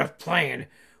tired of playing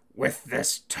with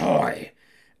this toy.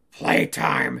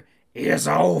 Playtime is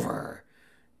over.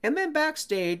 And then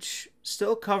backstage,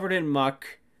 still covered in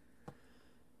muck,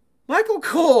 Michael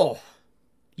Cole,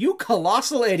 you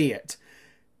colossal idiot,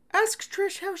 asks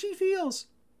Trish how she feels.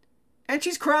 And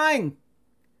she's crying.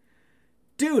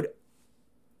 Dude,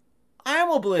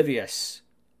 I'm oblivious.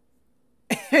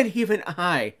 And even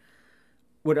I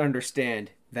would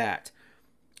understand that.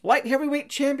 Light heavyweight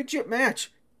championship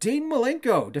match. Dean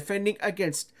Malenko defending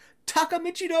against Taka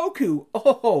Michinoku.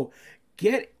 Oh,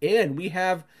 get in. We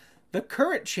have the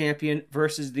current champion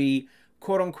versus the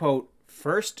quote-unquote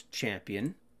first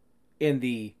champion in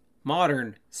the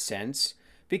modern sense,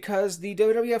 because the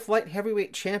WWF Light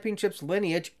Heavyweight Championship's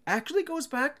lineage actually goes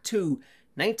back to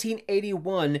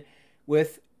 1981,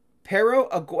 with Pero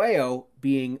Aguayo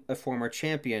being a former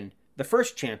champion, the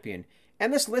first champion.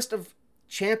 And this list of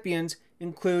champions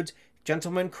includes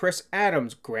Gentleman Chris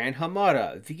Adams, Gran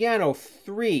Hamada, Viano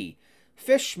 3,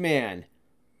 Fishman,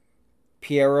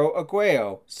 Piero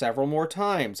Aguayo, several more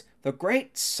times, The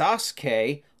Great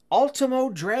Sasuke,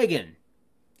 Ultimo Dragon.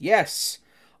 Yes,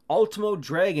 Ultimo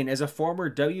Dragon is a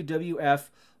former WWF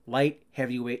Light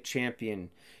Heavyweight Champion.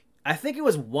 I think it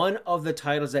was one of the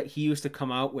titles that he used to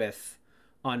come out with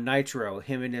on Nitro,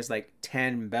 him and his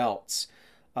 10 belts.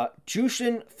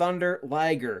 Jushin Thunder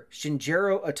Liger,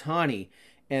 Shinjiro Atani,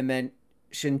 And then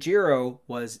Shinjiro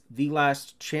was the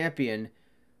last champion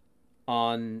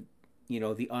on,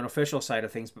 the unofficial side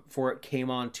of things before it came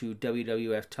on to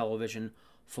WWF television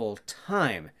full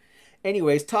time.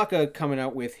 Anyways, Taka coming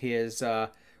out with his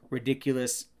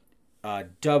ridiculous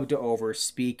dubbed over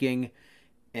speaking.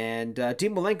 And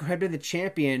Dean Malenko had been the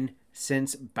champion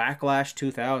since Backlash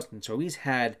 2000. So he's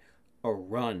had a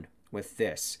run with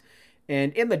this.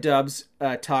 And in the dubs,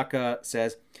 Taka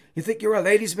says, "You think you're a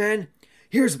ladies' man?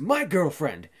 Here's my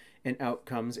girlfriend." And out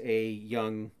comes a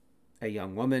young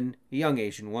woman, a young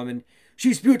Asian woman.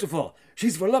 "She's beautiful,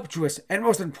 she's voluptuous, and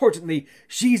most importantly,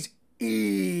 she's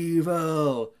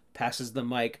evil." Passes the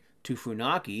mic to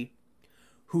Funaki,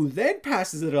 who then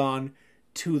passes it on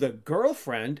to the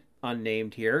girlfriend,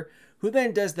 unnamed here, who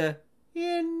then does the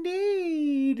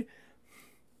 "indeed."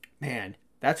 Man,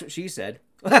 that's what she said.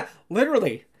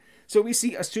 Literally. So we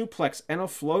see a suplex and a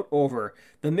float over.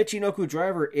 The Michinoku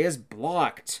driver is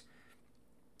blocked.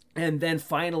 And then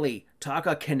finally,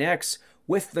 Taka connects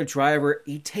with the driver.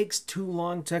 He takes too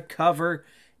long to cover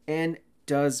and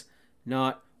does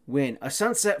not win. A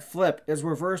sunset flip is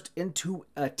reversed into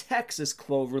a Texas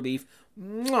cloverleaf.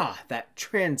 Mwah! That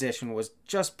transition was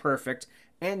just perfect.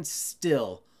 And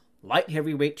still, light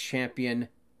heavyweight champion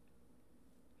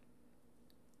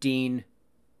Dean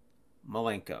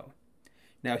Malenko.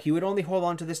 Now, he would only hold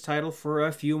on to this title for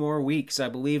a few more weeks. I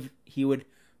believe he would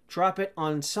drop it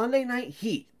on Sunday Night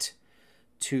Heat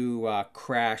to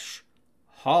Crash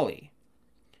Holly.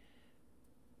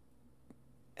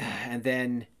 And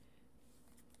then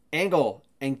Angle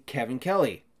and Kevin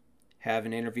Kelly have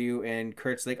an interview, and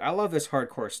Kurt's like, "I love this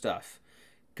hardcore stuff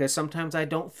because sometimes I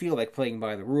don't feel like playing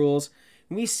by the rules."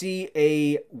 We see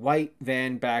a white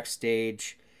van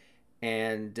backstage,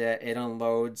 and it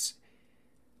unloads.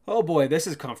 Oh boy, this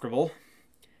is comfortable.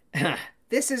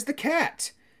 This is the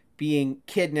Cat being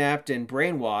kidnapped and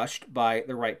brainwashed by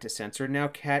the Right to Censor. Now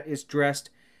Cat is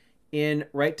dressed in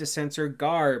Right to Censor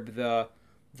garb, the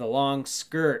long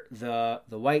skirt, the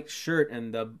white shirt,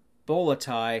 and the bolo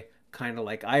tie, kind of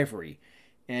like Ivory.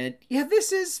 And yeah,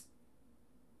 this is...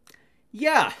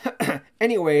 yeah.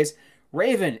 Anyways,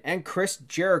 Raven and Chris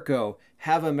Jericho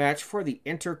have a match for the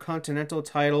Intercontinental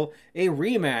title, a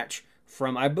rematch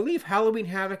from, I believe, Halloween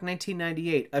Havoc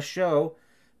 1998, a show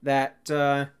that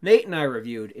Nate and I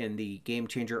reviewed in the Game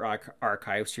Changer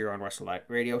archives here on WrestleLive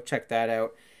Radio. Check that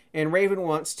out. And Raven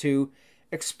wants to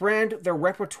expand the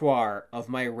repertoire of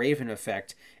my Raven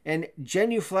effect and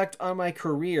genuflect on my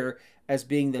career as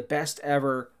being the best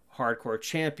ever hardcore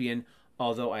champion,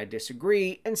 although I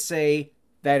disagree and say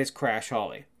that is Crash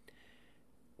Holly.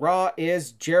 Raw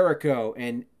is Jericho,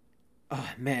 and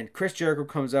oh man, Chris Jericho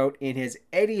comes out in his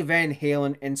Eddie Van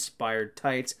Halen inspired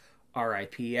tights.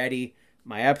 R.I.P. Eddie,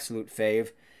 my absolute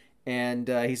fave. And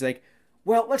he's like,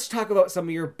 "Well, let's talk about some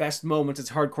of your best moments as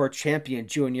hardcore champion,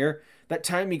 Junior. That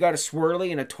time you got a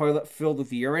swirly in a toilet filled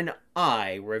with urine.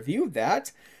 I reviewed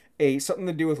that. Something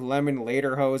to do with Lemon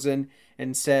Lederhosen,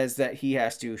 and says that he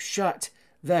has to shut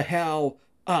the hell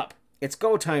up. It's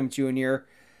go time, Junior."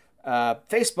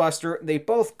 Facebuster, they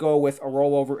both go with a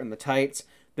rollover in the tights.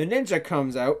 The Ninja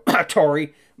comes out,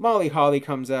 Tori, Molly Holly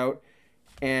comes out,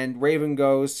 and Raven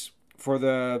goes for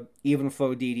the even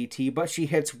flow DDT, but she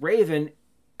hits Raven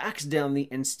accidentally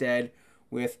instead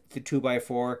with the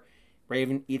 2x4.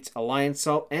 Raven eats a lion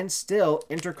salt and still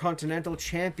Intercontinental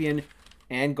Champion,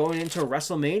 and going into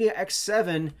WrestleMania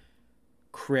X7,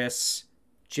 Chris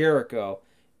Jericho.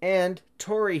 And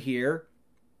Tori here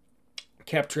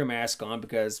kept her mask on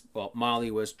because, well,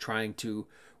 Molly was trying to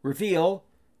reveal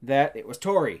that it was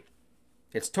Tori.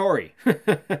 It's Tori.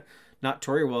 Not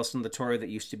Tori Wilson, the Tori that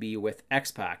used to be with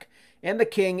X-Pac. And the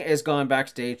King is gone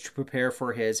backstage to prepare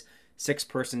for his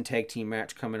 6-person tag team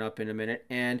match coming up in a minute.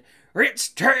 And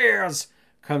Rich Tears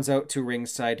comes out to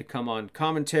ringside to come on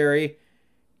commentary.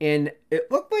 And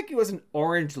it looked like it was an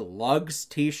orange Lugs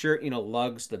t-shirt.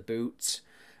 Lugs, the boots.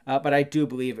 But I do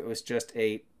believe it was just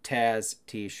a Taz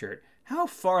t-shirt. How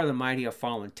far the mighty have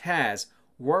fallen. Taz,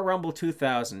 Royal Rumble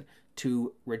 2000,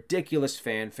 to ridiculous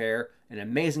fanfare, an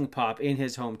amazing pop in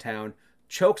his hometown,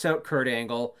 chokes out Kurt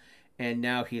Angle, and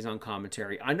now he's on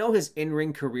commentary. I know his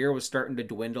in-ring career was starting to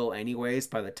dwindle anyways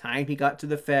by the time he got to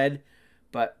the Fed,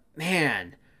 but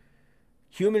man,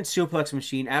 human suplex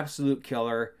machine, absolute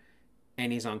killer,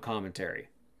 and he's on commentary.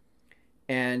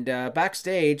 And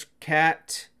backstage,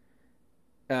 Kat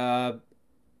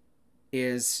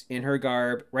is in her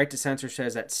garb. Right to Censor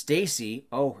says that Stacy,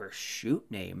 her shoot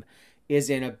name, is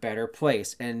in a better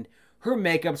place. And her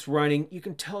makeup's running. You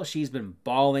can tell she's been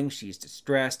bawling. She's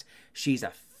distressed. She's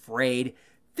afraid.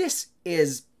 This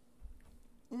is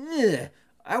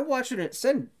I watched it and it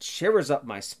sent shivers up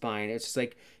my spine. It's just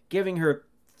like giving her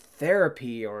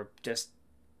therapy, or just,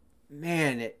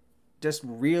 man, it just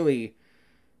really,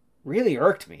 really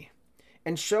irked me.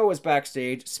 And Show was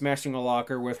backstage smashing a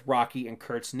locker with Rocky and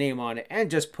Kurt's name on it and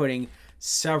just putting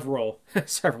several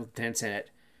dents in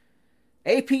it.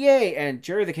 APA and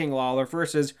Jerry the King Lawler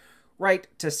versus Right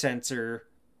to Censor,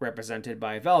 represented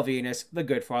by Val Venus, The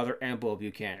Good Father, and Bull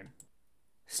Buchanan.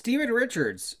 Steven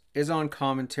Richards is on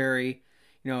commentary,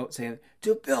 saying,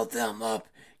 to build them up,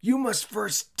 you must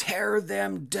first tear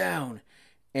them down.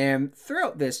 And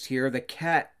throughout this here, the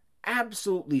cat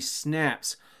absolutely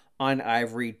snaps on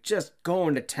Ivory, just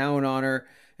going to town on her.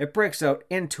 It breaks out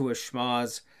into a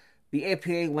schmoz. The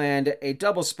APA land a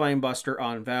double spinebuster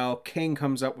on Val. King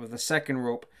comes up with a second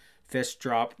rope fist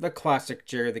drop, the classic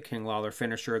Jerry the King Lawler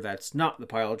finisher that's not the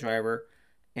pile driver.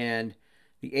 And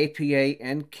the APA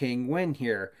and King win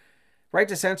here. Right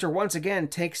to Censor once again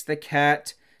takes the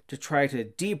cat to try to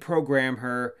deprogram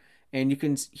her, and you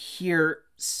can hear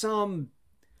some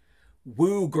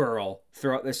woo girl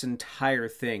throughout this entire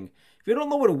thing. If you don't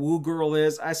know what a woo girl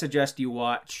is, I suggest you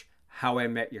watch How I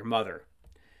Met Your Mother.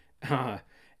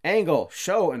 Angle,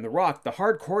 Show, and The Rock, the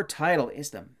hardcore title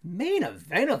is the main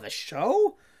event of the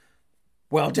show?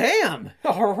 Well, damn!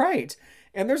 All right.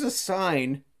 And there's a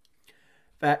sign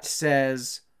that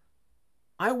says,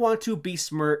 I want to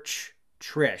besmirch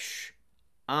Trish.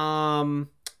 Nah,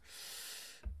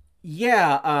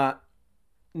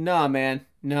 man.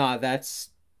 Nah, that's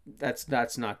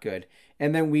not good.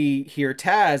 And then we hear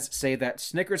Taz say that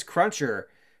Snickers Cruncher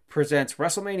presents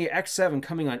WrestleMania X7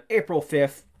 coming on April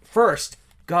 5th.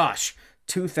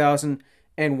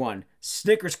 2001.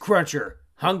 Snickers Cruncher.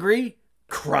 Hungry?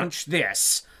 Crunch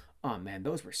this. Oh, man,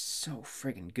 those were so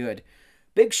friggin' good.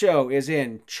 Big Show is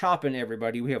in chopping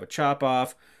everybody. We have a chop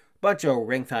off. Bunch of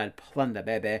ringside plunder,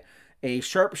 baby. A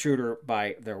sharpshooter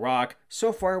by The Rock.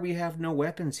 So far, we have no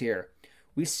weapons here.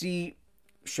 We see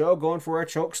Show going for a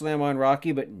chokeslam on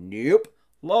Rocky, but nope.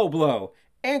 Low blow.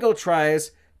 Angle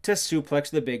tries to suplex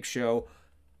the Big Show.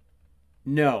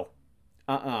 No.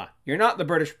 You're not the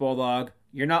British Bulldog.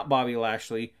 You're not Bobby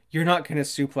Lashley. You're not going to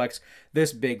suplex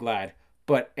this big lad.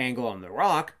 But Angle on The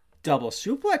Rock, double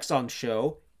suplex on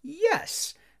Show.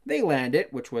 Yes. They land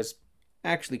it, which was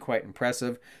actually quite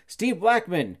impressive. Steve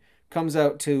Blackman comes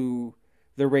out to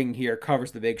the ring here,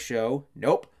 covers the Big Show.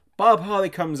 Nope. Bob Holly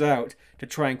comes out to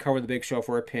try and cover the Big Show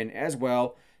for a pin as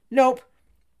well. Nope.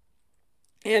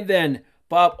 And then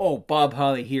Bob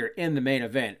Holly here in the main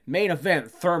event. Main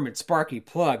event, Thurman Sparky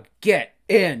Plug. Get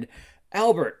in.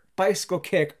 Albert, bicycle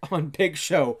kick on Big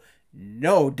Show.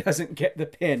 No, doesn't get the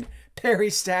pin. Perry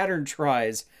Saturn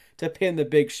tries to pin the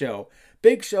Big Show.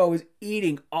 Big Show is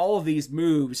eating all of these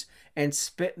moves and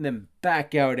spitting them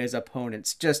back out as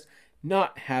opponents. Just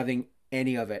not having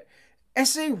any of it.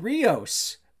 S.A.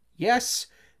 Rios, yes,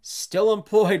 still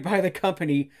employed by the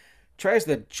company, tries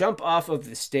to jump off of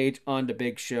the stage onto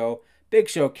Big Show. Big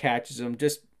Show catches him,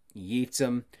 just yeets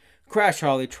him. Crash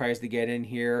Holly tries to get in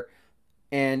here.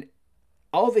 And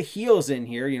all the heels in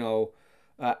here,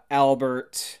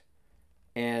 Albert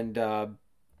and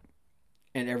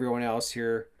everyone else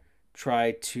here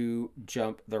try to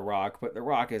jump The Rock, but The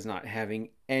Rock is not having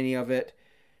any of it.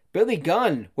 Billy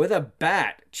Gunn with a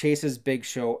bat chases Big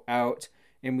Show out,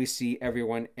 and we see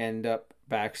everyone end up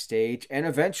backstage, and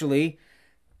eventually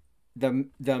the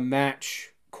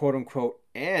match, quote unquote,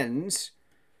 ends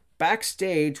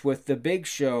backstage with the Big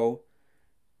Show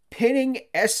pinning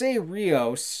S.A.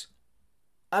 Rios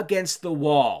against the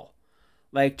wall.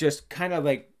 Like, just kind of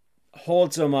like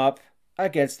holds him up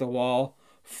against the wall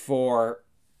for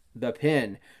the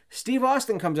pin. Steve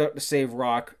Austin comes out to save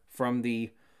Rock from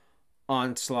the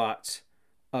onslaught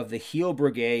of the heel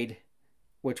brigade,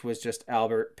 which was just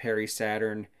Albert, Perry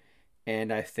Saturn,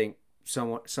 and I think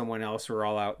someone else were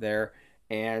all out there.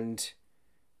 And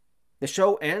the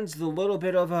show ends with a little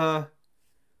bit of a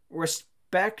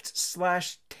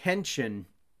respect/tension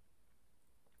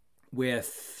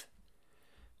with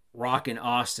Rock and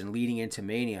Austin leading into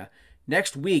Mania.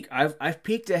 Next week, I've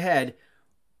peeked ahead.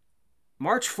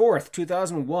 March 4th,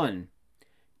 2001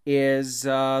 is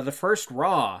the first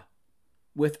Raw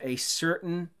with a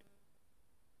certain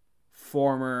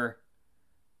former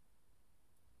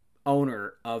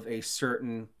owner of a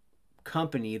certain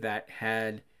company that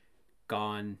had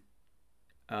gone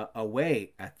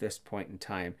away at this point in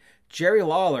time. Jerry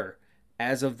Lawler,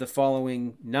 as of the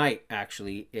following night,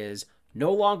 actually, is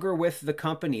no longer with the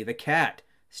company. The cat,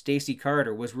 Stacy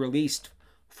Carter, was released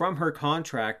from her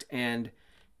contract, and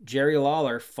Jerry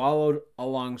Lawler followed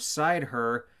alongside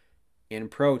her in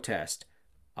protest.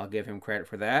 I'll give him credit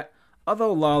for that.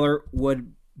 Although Lawler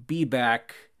would be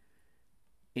back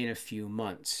in a few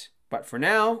months. But for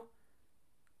now,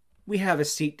 we have a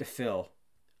seat to fill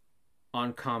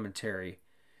on commentary.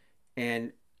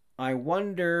 And I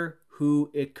wonder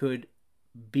who it could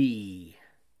be.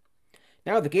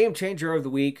 Now, the game changer of the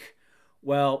week.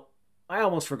 Well, I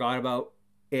almost forgot about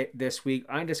it this week.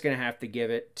 I'm just going to have to give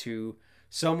it to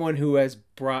someone who has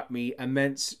brought me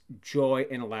immense joy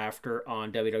and laughter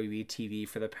on WWE TV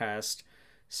for the past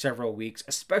several weeks,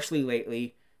 especially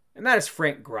lately, and that is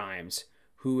Frank Grimes,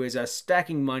 who is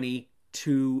stacking money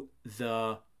to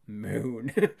the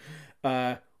moon.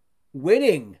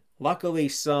 Winning, luckily,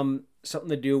 something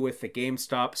to do with the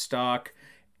GameStop stock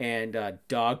and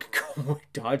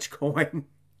Dogecoin.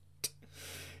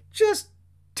 Just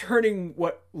turning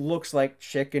what looks like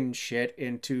chicken shit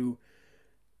into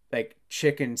like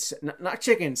chicken, not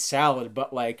chicken salad,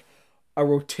 but like a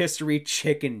rotisserie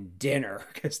chicken dinner,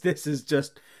 because this is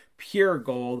just pure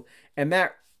gold. And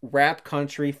that rap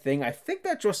country thing, I think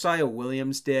that Josiah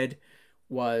Williams did,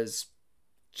 was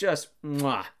just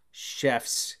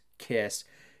chef's kiss.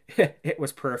 It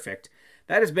was perfect.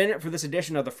 That has been it for this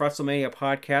edition of the Fretzelmania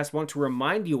podcast. I want to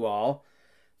remind you all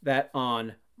that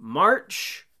on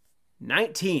March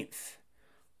 19th,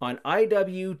 on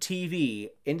IWTV,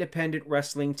 Independent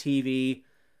Wrestling TV,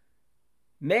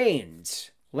 Maine's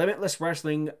Limitless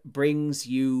Wrestling brings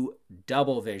you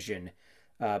Double Vision.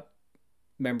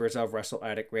 Members of Wrestle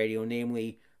Addict Radio,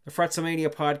 namely the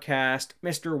Fretzelmania podcast,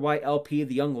 Mr. YLP,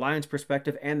 the Young Lions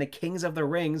Perspective, and the Kings of the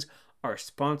Rings are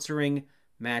sponsoring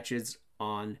matches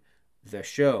on the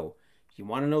show. If you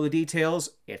want to know the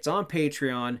details, it's on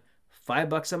Patreon,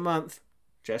 $5 a month,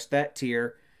 just that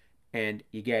tier, and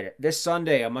you get it. This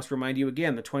Sunday, I must remind you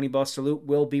again, the 20 Bell Salute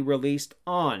will be released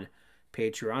on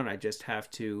Patreon. I just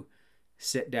have to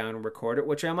sit down and record it,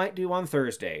 which I might do on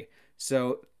Thursday.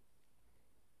 So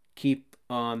keep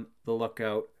on the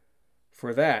lookout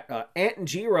for that. Ant and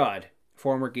G-Rod,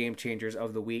 former Game Changers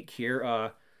of the week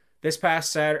here. This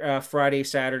past Friday,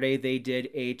 Saturday, they did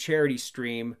a charity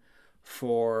stream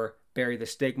for Bury the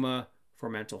Stigma for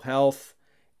mental health,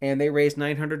 and they raised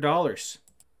 $900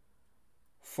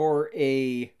 for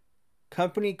a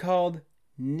company called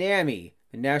NAMI,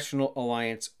 the National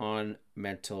Alliance on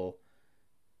Mental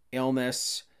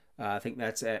Illness. I think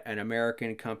that's an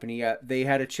American company. They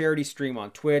had a charity stream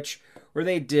on Twitch where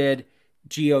they did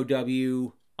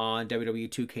GOW on WWE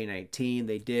 2K19.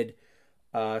 They did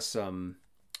some,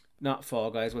 not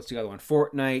Fall Guys, what's the other one?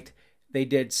 Fortnite. They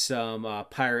did some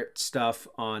pirate stuff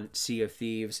on Sea of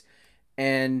Thieves.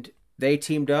 And they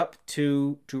teamed up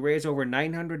to raise over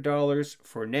 $900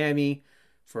 for NAMI,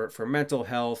 for mental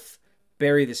health,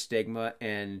 Bury the Stigma,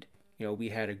 and we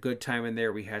had a good time in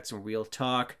there. We had some real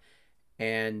talk,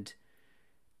 and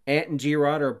Ant and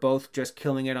G-Rod are both just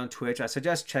killing it on Twitch. I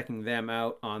suggest checking them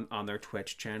out on their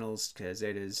Twitch channels, because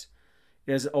it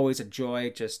is always a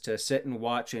joy just to sit and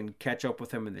watch and catch up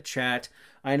with them in the chat.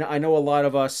 I know a lot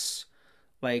of us,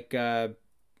 like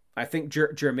I think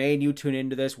Jermaine, you tune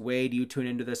into this. Wade, you tune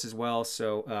into this as well.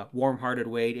 So warm-hearted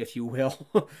Wade, if you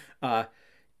will.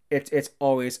 It's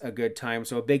always a good time.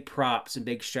 So a big props and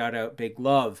big shout out, big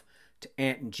love to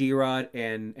Ant and G-Rod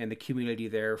and the community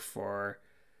there for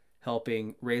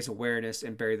helping raise awareness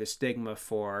and bury the stigma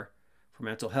for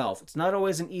mental health. It's not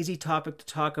always an easy topic to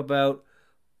talk about,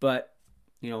 but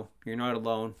you're not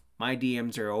alone. My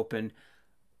DMs are open.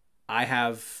 I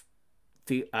have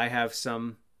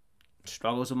some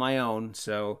struggles of my own,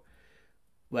 so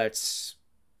let's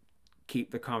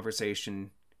keep the conversation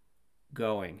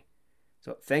going.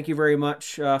 So thank you very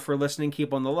much for listening.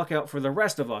 Keep on the lookout for the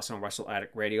rest of us on Wrestle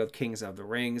Addict Radio, Kings of the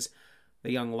Rings,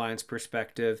 the Young Lions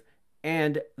Perspective,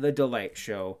 and the Delight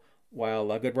Show.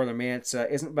 While Good Brother Mance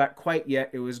isn't back quite yet,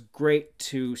 it was great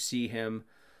to see him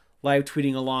live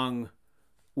tweeting along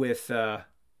with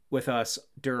us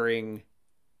during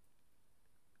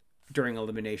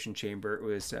Elimination Chamber.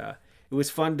 It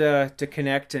was fun to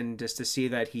connect and just to see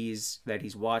that he's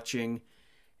watching.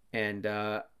 And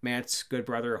Mance, good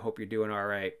brother, I hope you're doing all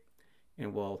right.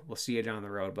 And we'll see you down the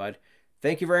road, bud.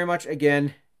 Thank you very much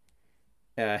again.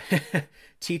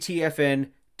 TTFN,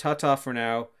 ta-ta for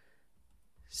now.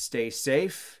 Stay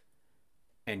safe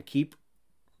and keep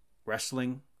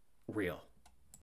wrestling real.